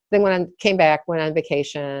 Colorado, then when I came back, went on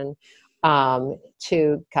vacation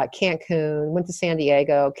to Cancun, went to San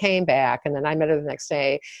Diego, came back, and then I met her the next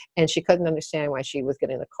day, and she couldn't understand why she was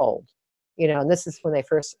getting a cold. And this is when they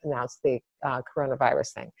first announced the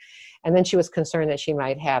coronavirus thing. And then she was concerned that she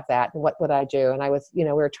might have that, and what would I do? And I was, we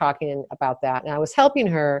were talking about that, and I was helping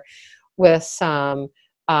her with some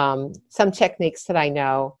techniques that I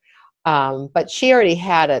know, but she already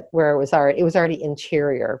had it where it was already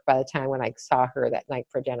interior by the time when I saw her that night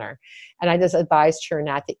for dinner. And I just advised her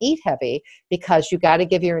not to eat heavy, because you got to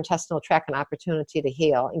give your intestinal tract an opportunity to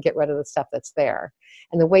heal and get rid of the stuff that's there.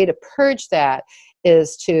 And the way to purge that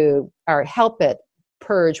is or help it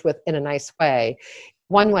purge in a nice way.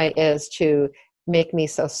 One way is to make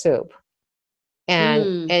miso soup.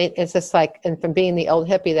 And it's just like, and from being the old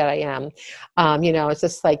hippie that I am, it's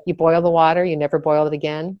just like you boil the water, you never boil it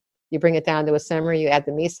again. You bring it down to a simmer, you add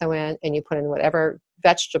the miso in, and you put in whatever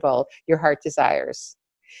vegetable your heart desires.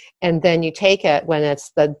 And then you take it when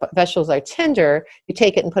the vegetables are tender, you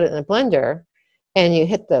take it and put it in a blender, and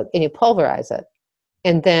you pulverize it.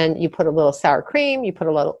 And then you put a little sour cream, you put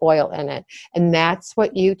a little oil in it. And that's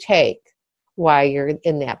what you take while you're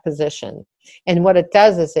in that position. And what it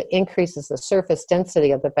does is it increases the surface density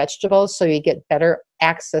of the vegetables, so you get better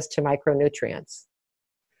access to micronutrients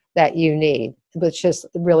that you need, which is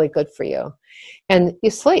really good for you. And you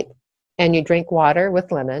sleep, and you drink water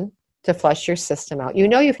with lemon to flush your system out.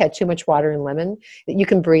 You've had too much water and lemon, you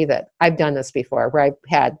can breathe it. I've done this before, where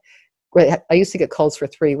I used to get colds for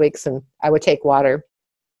 3 weeks, and I would take water.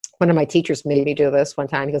 One of my teachers made me do this one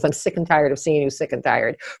time, because I'm sick and tired of seeing you sick and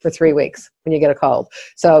tired for 3 weeks when you get a cold.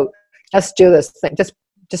 So let's do this thing.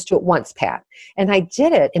 Just do it once, Pat. And I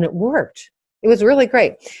did it, and it worked. It was really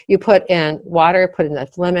great. You put in water, put in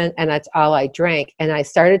enough lemon, and that's all I drank. And I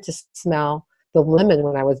started to smell the lemon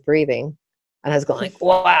when I was breathing. And I was going like,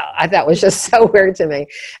 wow, that was just so weird to me.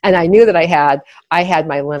 And I knew that I had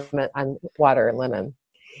my limit on water and lemon.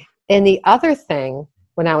 And the other thing,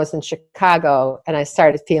 when I was in Chicago and I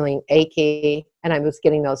started feeling achy, and I was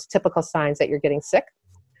getting those typical signs that you're getting sick,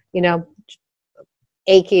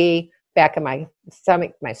 achy, back of my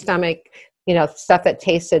stomach, stuff that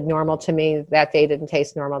tasted normal to me that day didn't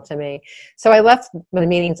taste normal to me. So I left my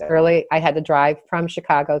meetings early. I had to drive from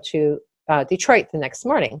Chicago to Detroit the next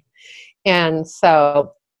morning. And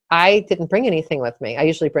so I didn't bring anything with me. I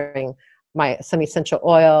usually bring some essential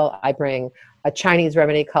oil. I bring a Chinese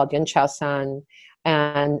remedy called Yin Chao Sun,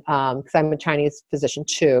 and because I'm a Chinese physician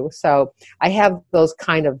too. So I have those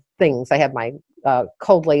kind of things. I have my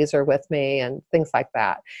cold laser with me and things like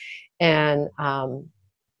that. And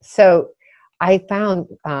so I found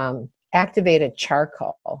activated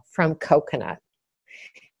charcoal from coconut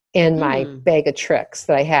in my bag of tricks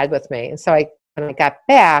that I had with me. And so when I got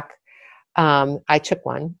back, I took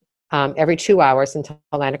one every 2 hours until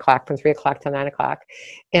 9 o'clock, from 3 o'clock to 9 o'clock.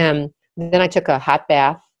 And then I took a hot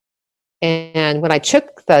bath. And when I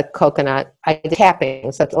took the coconut, I did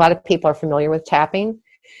tapping. So a lot of people are familiar with tapping.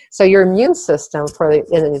 So your immune system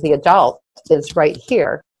in the adult is right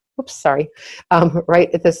here. Oops, sorry.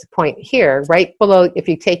 Right at this point here, right below, if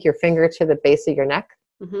you take your finger to the base of your neck,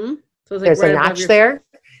 so there's a notch there.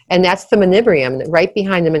 And that's the manubrium. Right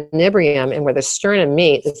behind the manubrium and where the sternum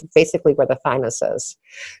meet is basically where the thymus is.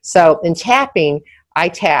 So in tapping, I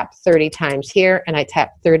tap 30 times here, and I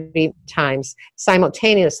tap 30 times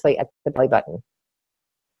simultaneously at the belly button.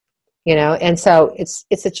 And so it's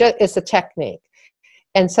a technique.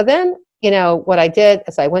 And so then, what I did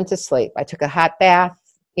is I went to sleep. I took a hot bath,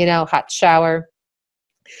 hot shower.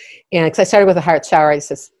 And because I started with a hot shower, I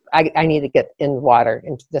said, I need to get in water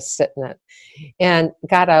and just sit in it. And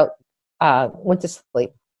got out, went to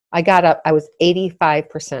sleep. I got up, I was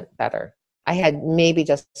 85% better. I had maybe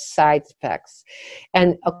just side effects.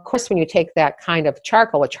 And of course, when you take that kind of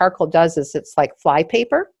charcoal, what charcoal does is it's like fly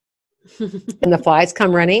paper. and the flies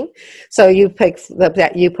come running. So you put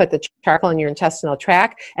the charcoal in your intestinal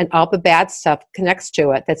tract, and all the bad stuff connects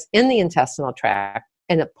to it that's in the intestinal tract,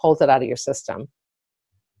 and it pulls it out of your system.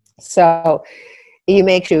 So it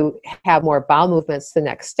makes you have more bowel movements the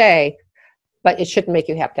next day, but it shouldn't make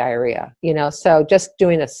you have diarrhea, So just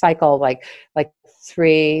doing a cycle like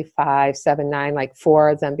 3, 5, 7, 9, like 4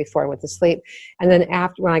 of them before I went to sleep. And then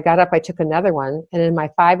after, when I got up, I took another one. And in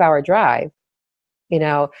my 5-hour drive,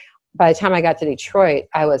 by the time I got to Detroit,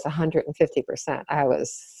 I was 150%. I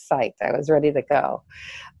was psyched. I was ready to go.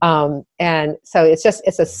 And so it's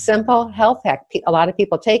a simple health hack. A lot of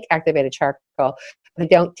people take activated charcoal, but they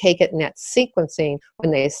don't take it in that sequencing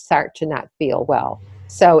when they start to not feel well.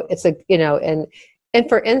 So it's and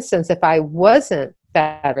for instance, if I wasn't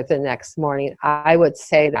better the next morning, I would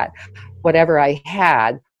say that whatever I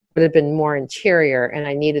had would have been more interior, and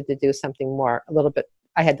I needed to do something more, a little bit.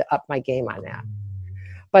 I had to up my game on that.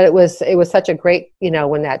 But it was such a great,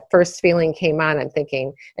 when that first feeling came on, I'm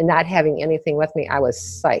thinking, and not having anything with me, I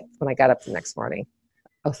was psyched when I got up the next morning.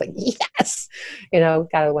 I was like, yes,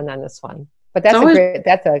 got to win on this one. But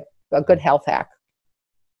that's a good health hack.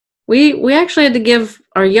 We actually had to give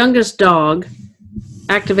our youngest dog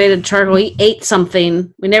activated charcoal. He ate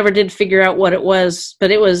something. We never did figure out what it was, but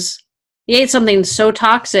he ate something so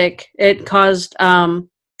toxic it caused like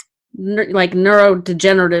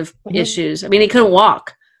neurodegenerative issues. I mean, he couldn't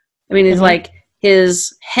walk. I mean, he's like,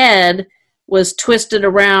 his head was twisted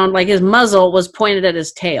around, like his muzzle was pointed at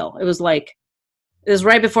his tail. It was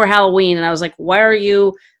right before Halloween, and I was like, why are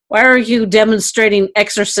you demonstrating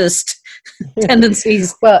exorcist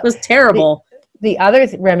tendencies? Well, it was terrible. The other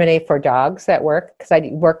remedy for dogs that work, because I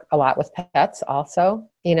work a lot with pets also,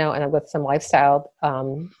 and with some lifestyle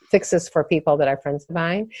fixes for people that are friends of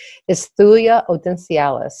mine, is Thuja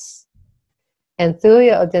odentialis. And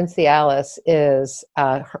Thuja odentialis is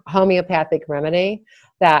a homeopathic remedy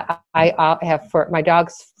that I have for my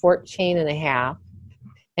dog's 14 and a half.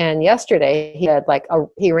 And yesterday he had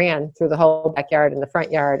he ran through the whole backyard and the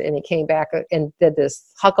front yard, and he came back and did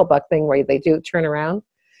this hucklebuck thing where they do turn around.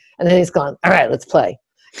 And then he's gone, all right, let's play,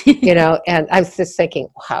 and I was just thinking,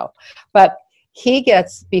 wow. But he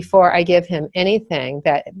gets, before I give him anything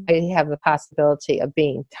that may have the possibility of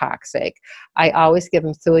being toxic, I always give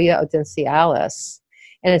him Thuja odentialis.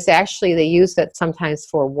 And it's actually, they use it sometimes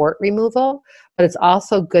for wart removal, but it's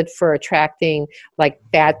also good for attracting like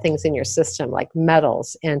bad things in your system, like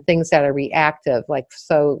metals and things that are reactive.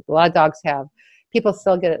 So a lot of dogs people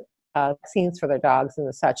still get vaccines for their dogs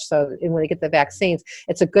and such. So when they get the vaccines,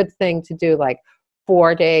 it's a good thing to do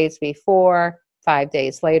 4 days before, 5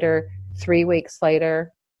 days later, 3 weeks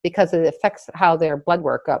later, because it affects how their blood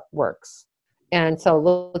workup works. And so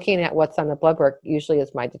looking at what's on the blood work usually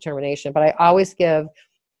is my determination. But I always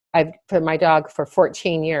I've put my dog for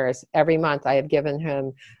 14 years, every month I have given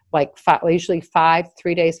him usually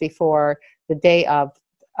 3 days before, the day of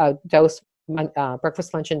a dose,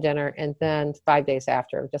 breakfast, lunch, and dinner, and then 5 days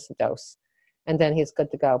after, just a dose. And then he's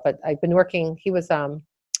good to go. But I've been working, he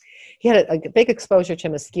had a big exposure to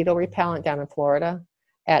mosquito repellent down in Florida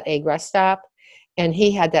at a rest stop. And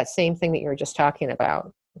he had that same thing that you were just talking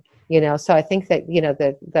about, So I think that,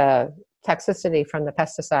 the toxicity from the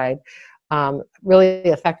pesticide really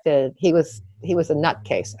affected, he was a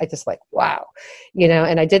nutcase. I just wow,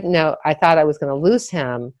 and I didn't know, I thought I was going to lose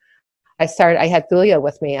him. I had Thuja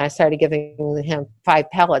with me. I started giving him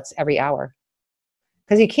 5 pellets every hour,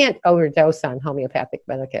 because you can't overdose on homeopathic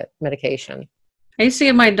medication. I used to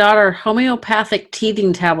give my daughter homeopathic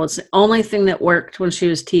teething tablets, the only thing that worked when she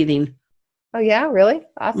was teething. Oh yeah, really?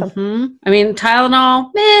 Awesome. Mm-hmm. I mean,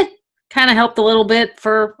 Tylenol, kind of helped a little bit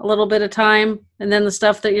for a little bit of time, and then the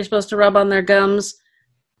stuff that you're supposed to rub on their gums,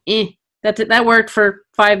 that worked for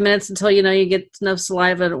 5 minutes until you get enough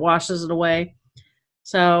saliva and it washes it away.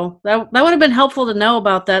 So that would have been helpful to know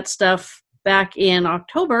about that stuff back in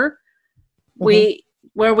October. Mm-hmm.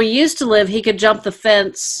 Where we used to live, he could jump the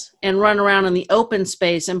fence and run around in the open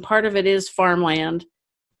space, and part of it is farmland.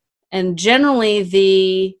 And generally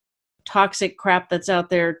the toxic crap that's out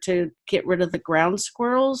there to get rid of the ground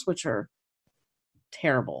squirrels, which are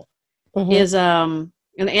terrible, is an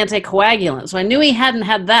anticoagulant. So I knew he hadn't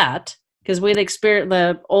had that, because we'd experienced,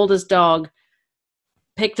 the oldest dog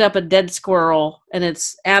picked up a dead squirrel and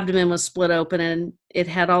its abdomen was split open and it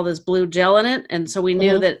had all this blue gel in it. And so we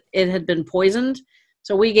knew that it had been poisoned.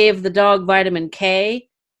 So we gave the dog vitamin K.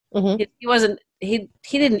 He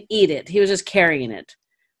didn't eat it. He was just carrying it.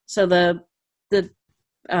 So the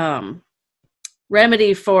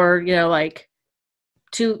remedy for,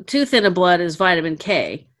 too thin of blood is vitamin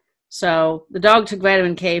K. So the dog took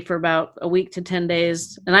vitamin K for about a week to 10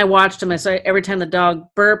 days. And I watched him. I saw every time the dog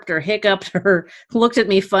burped or hiccuped or looked at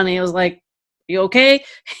me funny, I was like, you okay?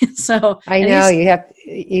 So, I and know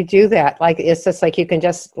he's, you do that. Like, it's just like, you can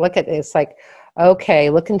just look at it. It's like, okay,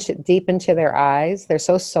 look deep into their eyes. They're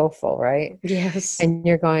so soulful, right? yes. And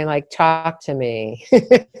you're going like, talk to me, and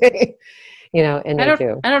I they don't,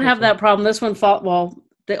 do. I don't They have do. that problem. This one fought, well,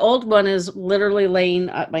 the old one is literally laying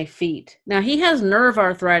at my feet. Now he has nerve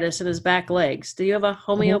arthritis in his back legs. Do you have a Mhm.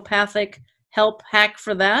 homeopathic help hack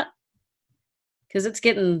for that? Because it's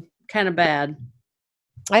getting kind of bad.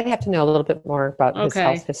 I'd have to know a little bit more about his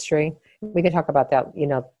health Okay. history. We could talk about that,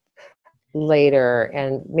 later,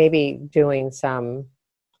 and maybe doing some,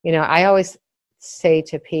 I always say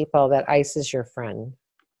to people that ice is your friend,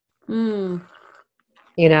 Hmm.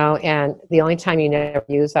 and the only time you never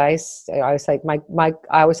use ice, I always like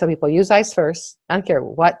I always tell people, use ice first. I don't care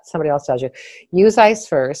what somebody else tells you. Use ice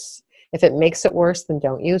first. If it makes it worse, then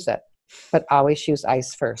don't use it. But always use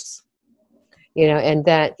ice first. And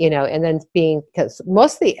then because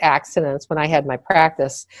most of the accidents when I had my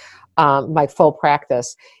practice, my full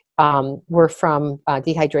practice, were from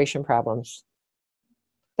dehydration problems.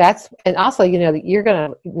 And also, you're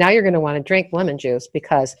going to want to drink lemon juice,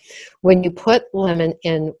 because when you put lemon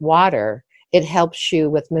in water, it helps you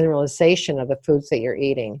with mineralization of the foods that you're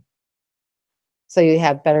eating. So you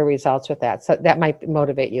have better results with that. So that might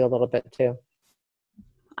motivate you a little bit too.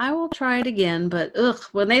 I will try it again, but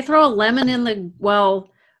when they throw a lemon in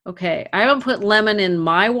okay, I haven't put lemon in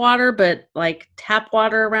my water, but like tap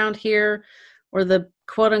water around here, or the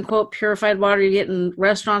quote unquote purified water you get in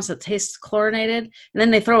restaurants that tastes chlorinated, and then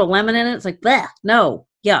they throw a lemon in it. It's like, bleh, no,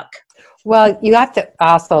 yuck. Well, you have to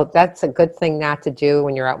also, that's a good thing not to do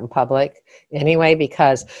when you're out in public anyway,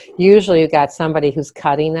 because usually you got somebody who's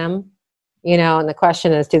cutting them, and the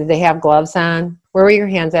question is, do they have gloves on? Where were your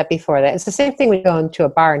hands at before that? It's the same thing when you go into a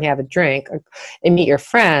bar and have a drink and meet your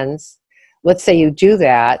friends. Let's say you do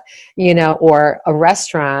that, or a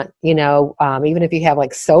restaurant, even if you have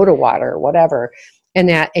like soda water or whatever,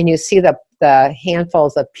 and you see the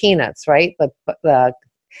handfuls of peanuts, right? The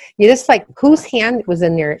you just like, whose hand was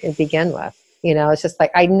in there to begin with? It's just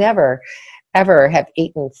like, I never ever have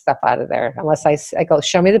eaten stuff out of there unless I go,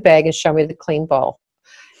 show me the bag and show me the clean bowl,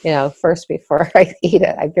 first before I eat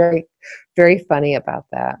it. I'm very, very funny about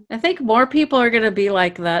that. I think more people are going to be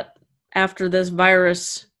like that after this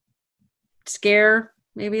virus scare,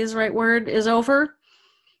 maybe is the right word, is over.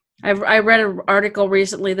 I read an article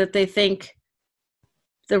recently that they think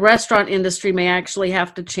the restaurant industry may actually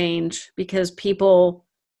have to change because people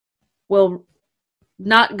will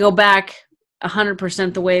not go back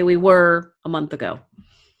 100% the way we were a month ago.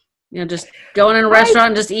 Just going in a I, restaurant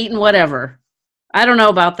and just eating whatever. I don't know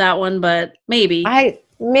about that one, but maybe. but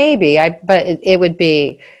it would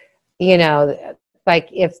be, like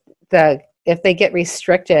if they get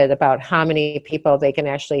restricted about how many people they can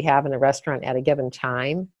actually have in a restaurant at a given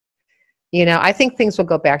time, I think things will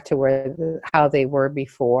go back to how they were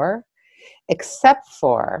before, except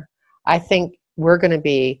for, I think we're going to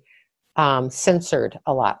be censored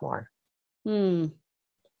a lot more.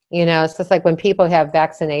 It's just like when people have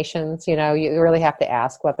vaccinations, you really have to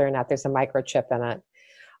ask whether or not there's a microchip in it.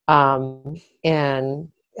 And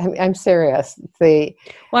I'm serious. Well,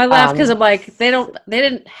 I laugh because I'm like, they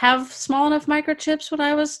didn't have small enough microchips when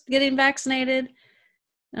I was getting vaccinated.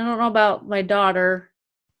 I don't know about my daughter.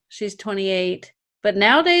 She's 28. But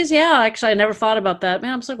nowadays, yeah, actually, I never thought about that.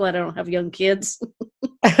 Man, I'm so glad I don't have young kids.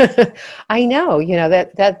 I know,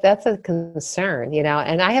 that's a concern,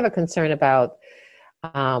 and I have a concern about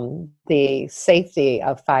the safety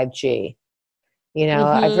of 5G.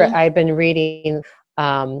 I've been reading,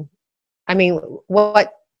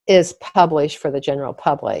 what is published for the general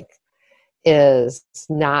public is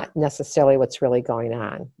not necessarily what's really going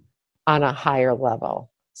on a higher level.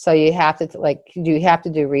 So you have to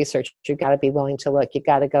do research. You got to be willing to look. You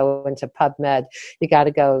got to go into PubMed. You got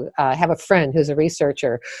to go have a friend who's a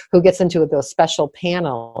researcher who gets into those special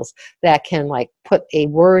panels that can put a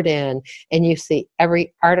word in, and you see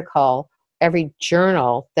every article, every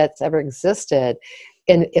journal that's ever existed,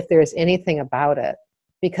 and if there's anything about it.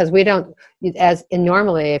 Because we don't,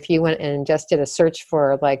 normally if you went and just did a search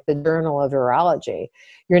for the Journal of Virology,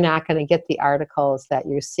 you're not going to get the articles that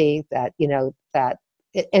you see that,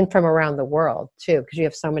 and from around the world too, because you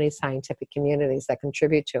have so many scientific communities that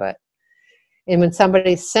contribute to it. And when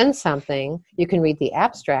somebody sends something, you can read the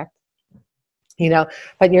abstract,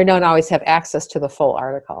 but you don't always have access to the full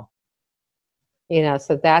article.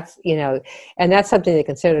 So that's, and that's something to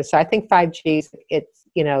consider. So I think 5G, it's,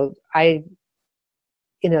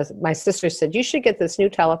 my sister said, you should get this new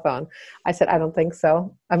telephone. I said, I don't think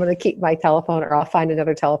so. I'm going to keep my telephone, or I'll find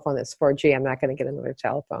another telephone that's 4G. I'm not going to get another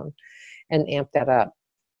telephone and amp that up.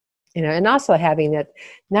 And also having it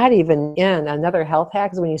not even in another health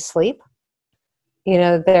hack is when you sleep.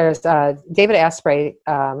 There's David Asprey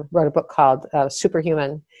wrote a book called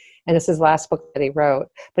Superhuman, and it's his last book that he wrote.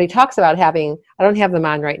 But he talks about having, I don't have them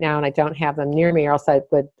on right now, and I don't have them near me, or else I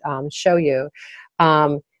would show you,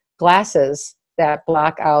 glasses that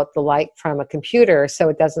block out the light from a computer so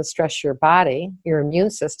it doesn't stress your body, your immune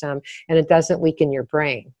system, and it doesn't weaken your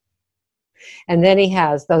brain. And then he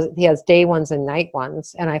has day ones and night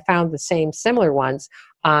ones, and I found the similar ones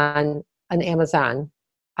on an Amazon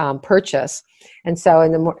purchase. And so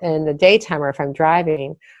in the daytime, or if I'm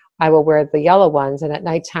driving, I will wear the yellow ones, and at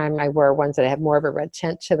nighttime I wear ones that have more of a red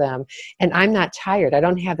tint to them. And I'm not tired. I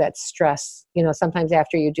don't have that stress. Sometimes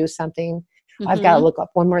after you do something, I've got to look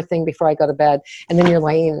up one more thing before I go to bed. And then you're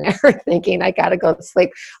laying there thinking, I got to go to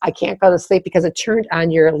sleep. I can't go to sleep because it turned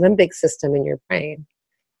on your limbic system in your brain.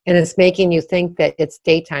 And it's making you think that it's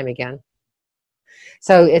daytime again.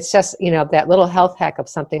 So it's just, that little health hack of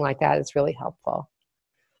something like that is really helpful.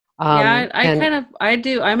 Yeah,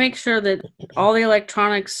 I make sure that all the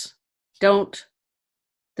electronics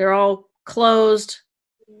they're all closed.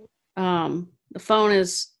 The phone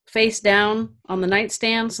is face down on the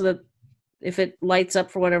nightstand so that if it lights up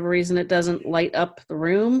for whatever reason, it doesn't light up the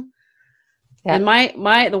room. Yeah.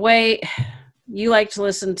 And the way you like to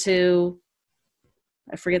listen to,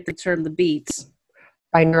 I forget the term, the beats.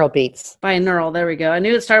 Binaural beats. Binaural, there we go. I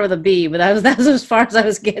knew it started with a B, but that was as far as I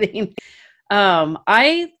was getting.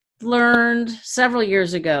 I learned several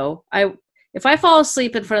years ago, if I fall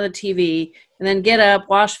asleep in front of the TV and then get up,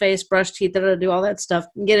 wash face, brush teeth, do all that stuff,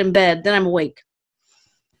 and get in bed, then I'm awake.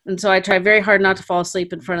 And so I try very hard not to fall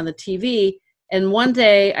asleep in front of the TV. And one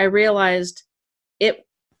day I realized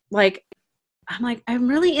I'm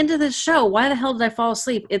really into this show. Why the hell did I fall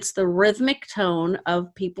asleep? It's the rhythmic tone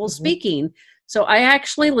of people speaking. So I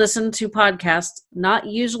actually listen to podcasts, not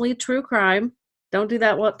usually true crime. Don't do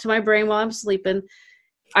that to my brain while I'm sleeping.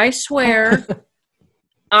 I swear,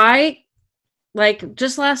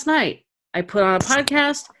 just last night, I put on a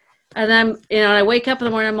podcast, and I wake up in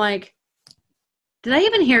the morning, I'm like, did I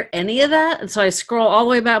even hear any of that? And so I scroll all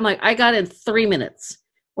the way back. I'm like, I got in 3 minutes.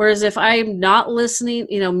 Whereas if I'm not listening,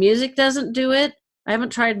 music doesn't do it. I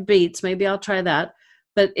haven't tried beats. Maybe I'll try that.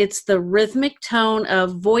 But it's the rhythmic tone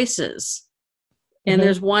of voices. And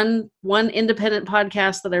there's one independent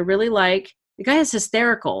podcast that I really like. The guy is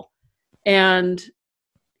hysterical. And,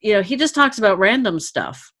 he just talks about random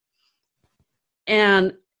stuff.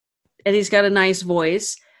 And he's got a nice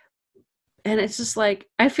voice. And it's just like,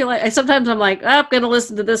 I feel like, sometimes I'm like, I'm going to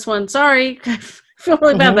listen to this one. Sorry. I feel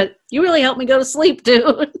really bad, but you really helped me go to sleep,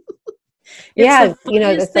 dude. Yeah.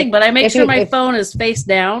 The thing, but I make sure my phone is face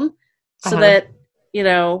down so that,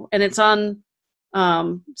 and it's on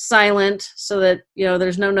silent so that,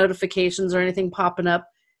 there's no notifications or anything popping up.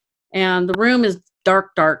 And the room is dark.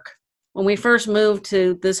 When we first moved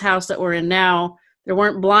to this house that we're in now, there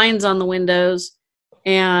weren't blinds on the windows.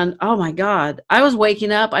 And oh my God, I was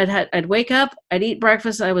waking up. I'd wake up, I'd eat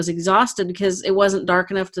breakfast. I was exhausted because it wasn't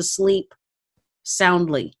dark enough to sleep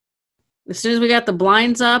soundly. As soon as we got the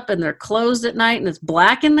blinds up and they're closed at night and it's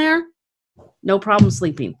black in there, no problem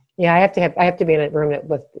sleeping. Yeah, I have to be in a room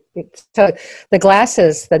with so the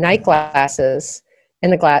glasses, the night glasses,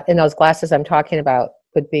 and those glasses I'm talking about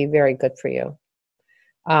would be very good for you.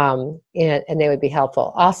 And they would be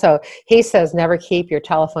helpful. Also, he says never keep your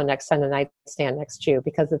telephone next on the nightstand next to you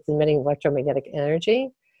because it's emitting electromagnetic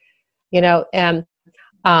energy. But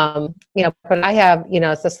I have,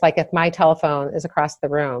 it's just like if my telephone is across the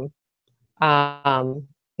room, and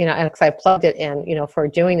because I plugged it in, for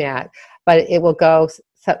doing that, but it will go.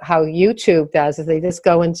 So how YouTube does is they just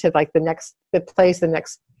go into like the next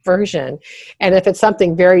version. And if it's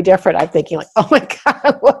something very different, I'm thinking like, oh my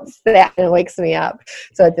God, what's that? And it wakes me up.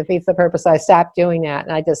 So it defeats the purpose. So I stopped doing that.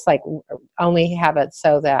 And I just only have it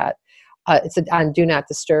so that it's on do not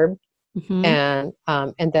disturb. And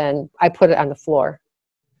then I put it on the floor.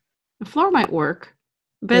 The floor might work.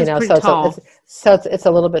 Bed's pretty tall. It's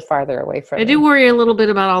a little bit farther away from I do worry a little bit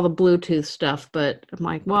about all the Bluetooth stuff, but I'm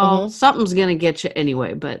like, well, something's going to get you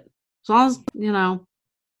anyway. But as long as,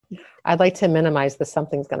 I'd like to minimize the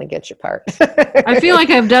something's going to get you part. I feel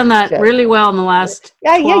like I've done that really well in the last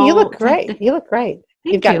Yeah, you look great. You look great.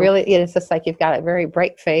 Thank you. Really, it's just like you've got a very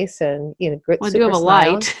bright face and, great. Well, I do have a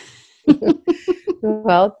light.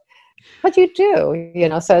 Well, but you do,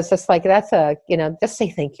 so it's just like, that's just say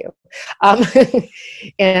thank you.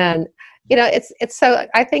 And, it's so,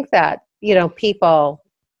 I think that, people,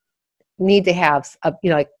 need to have,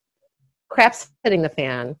 like crap's hitting the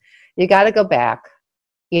fan, you got to go back,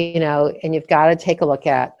 and you've got to take a look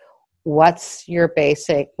at what's your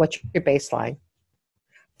baseline.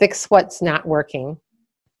 Fix what's not working,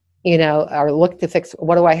 or look to fix,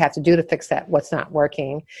 what do I have to do to fix that, what's not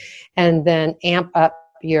working, and then amp up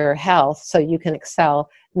your health so you can excel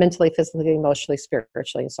mentally, physically, emotionally,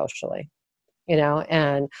 spiritually, and socially.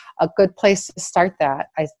 And a good place to start that,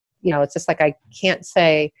 it's just like, I can't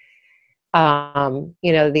say,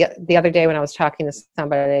 the other day when I was talking to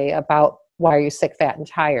somebody about why are you sick, fat, and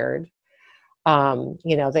tired,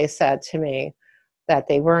 they said to me that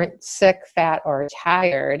they weren't sick, fat, or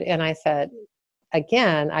tired. And I said,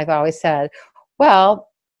 again, I've always said, well,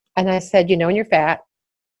 and I said, when you're fat,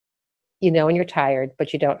 when you're tired,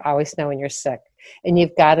 but you don't always know when you're sick. And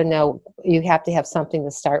you've got to know, you have to have something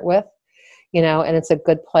to start with, and it's a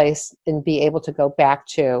good place and be able to go back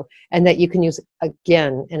to, and that you can use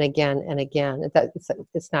again and again and again.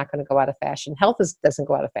 It's not going to go out of fashion. Health doesn't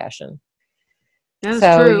go out of fashion. That's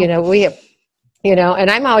true. We have, and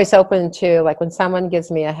I'm always open to, like, when someone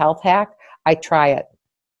gives me a health hack, I try it.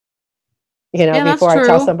 Before I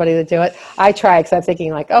tell somebody to do it, I try, because I'm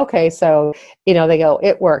thinking, like, okay, so, they go,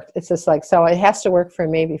 it worked. It's just like, so it has to work for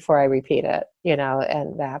me before I repeat it,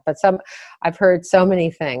 and that. But I've heard so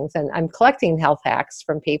many things, and I'm collecting health hacks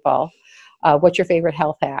from people. What's your favorite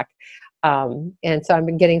health hack? And so I've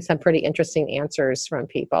been getting some pretty interesting answers from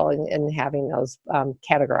people, and having those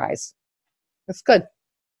categorized. It's good.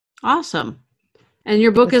 Awesome. And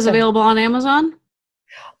your book is available on Amazon?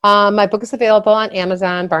 My book is available on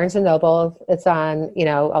Amazon, Barnes & Noble. It's on,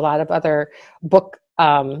 a lot of other book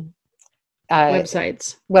websites,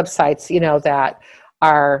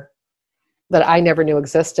 that I never knew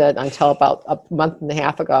existed until about a month and a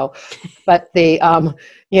half ago. But there's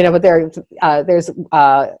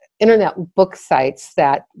internet book sites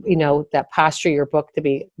that, that posture your book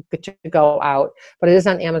to go out. But it is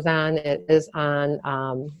on Amazon. It is on,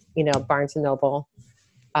 Barnes & Noble.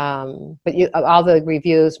 But all the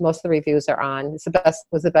reviews, most of the reviews are on. Was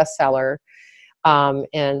the bestseller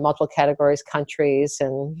in multiple categories, countries,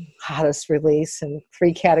 and hottest release, and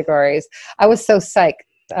 3 categories. I was so psyched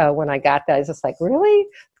when I got that. I was just like, really?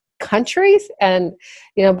 Countries? And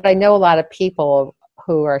but I know a lot of people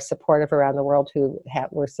who are supportive around the world who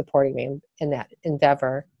were supporting me in that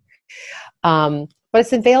endeavor. But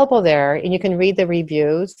it's available there, and you can read the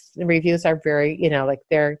reviews. The reviews are very,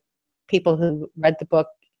 they're people who read the book,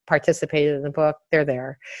 participated in the book, they're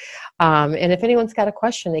there. And if anyone's got a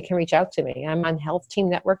question, they can reach out to me. I'm on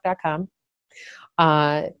healthteamnetwork.com.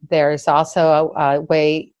 There's also a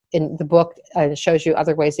way in the book, it shows you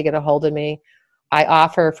other ways to get a hold of me. I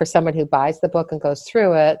offer, for someone who buys the book and goes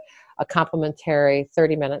through it, a complimentary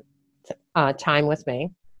 30-minute time with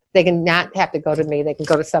me. They can not have to go to me. They can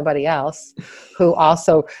go to somebody else who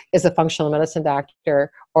also is a functional medicine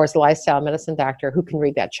doctor or is a lifestyle medicine doctor who can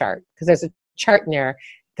read that chart. Because there's a chart in there,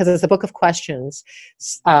 because it's a book of questions,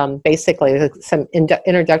 basically some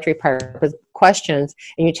introductory part with questions,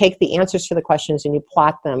 and you take the answers to the questions and you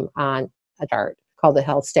plot them on a chart called the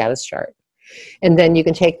health status chart. And then you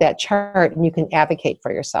can take that chart and you can advocate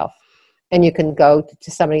for yourself. And you can go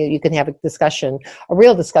to somebody, you can have a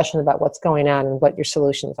real discussion about what's going on and what your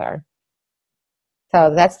solutions are.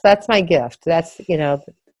 So that's my gift. That's,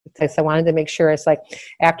 because I wanted to make sure it's like,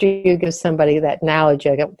 after you give somebody that knowledge,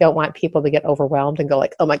 I don't want people to get overwhelmed and go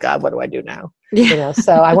like, oh my God, what do I do now? Yeah.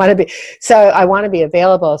 So I want to be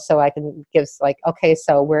available so I can give, like, okay,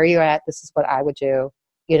 so where are you at? This is what I would do,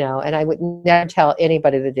 and I would never tell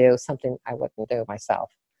anybody to do something I wouldn't do myself.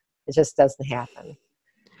 It just doesn't happen.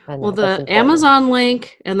 Well, the Amazon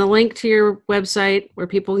link and the link to your website where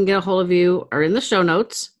people can get a hold of you are in the show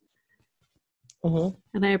notes. Mm-hmm.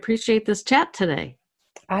 And I appreciate this chat today.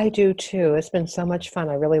 I do too. It's been so much fun.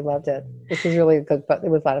 I really loved it. This was really good, but it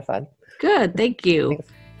was a lot of fun. Good. Thank you. Thanks.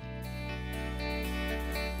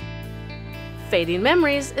 Fading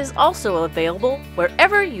Memories is also available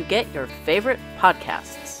wherever you get your favorite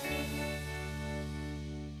podcasts.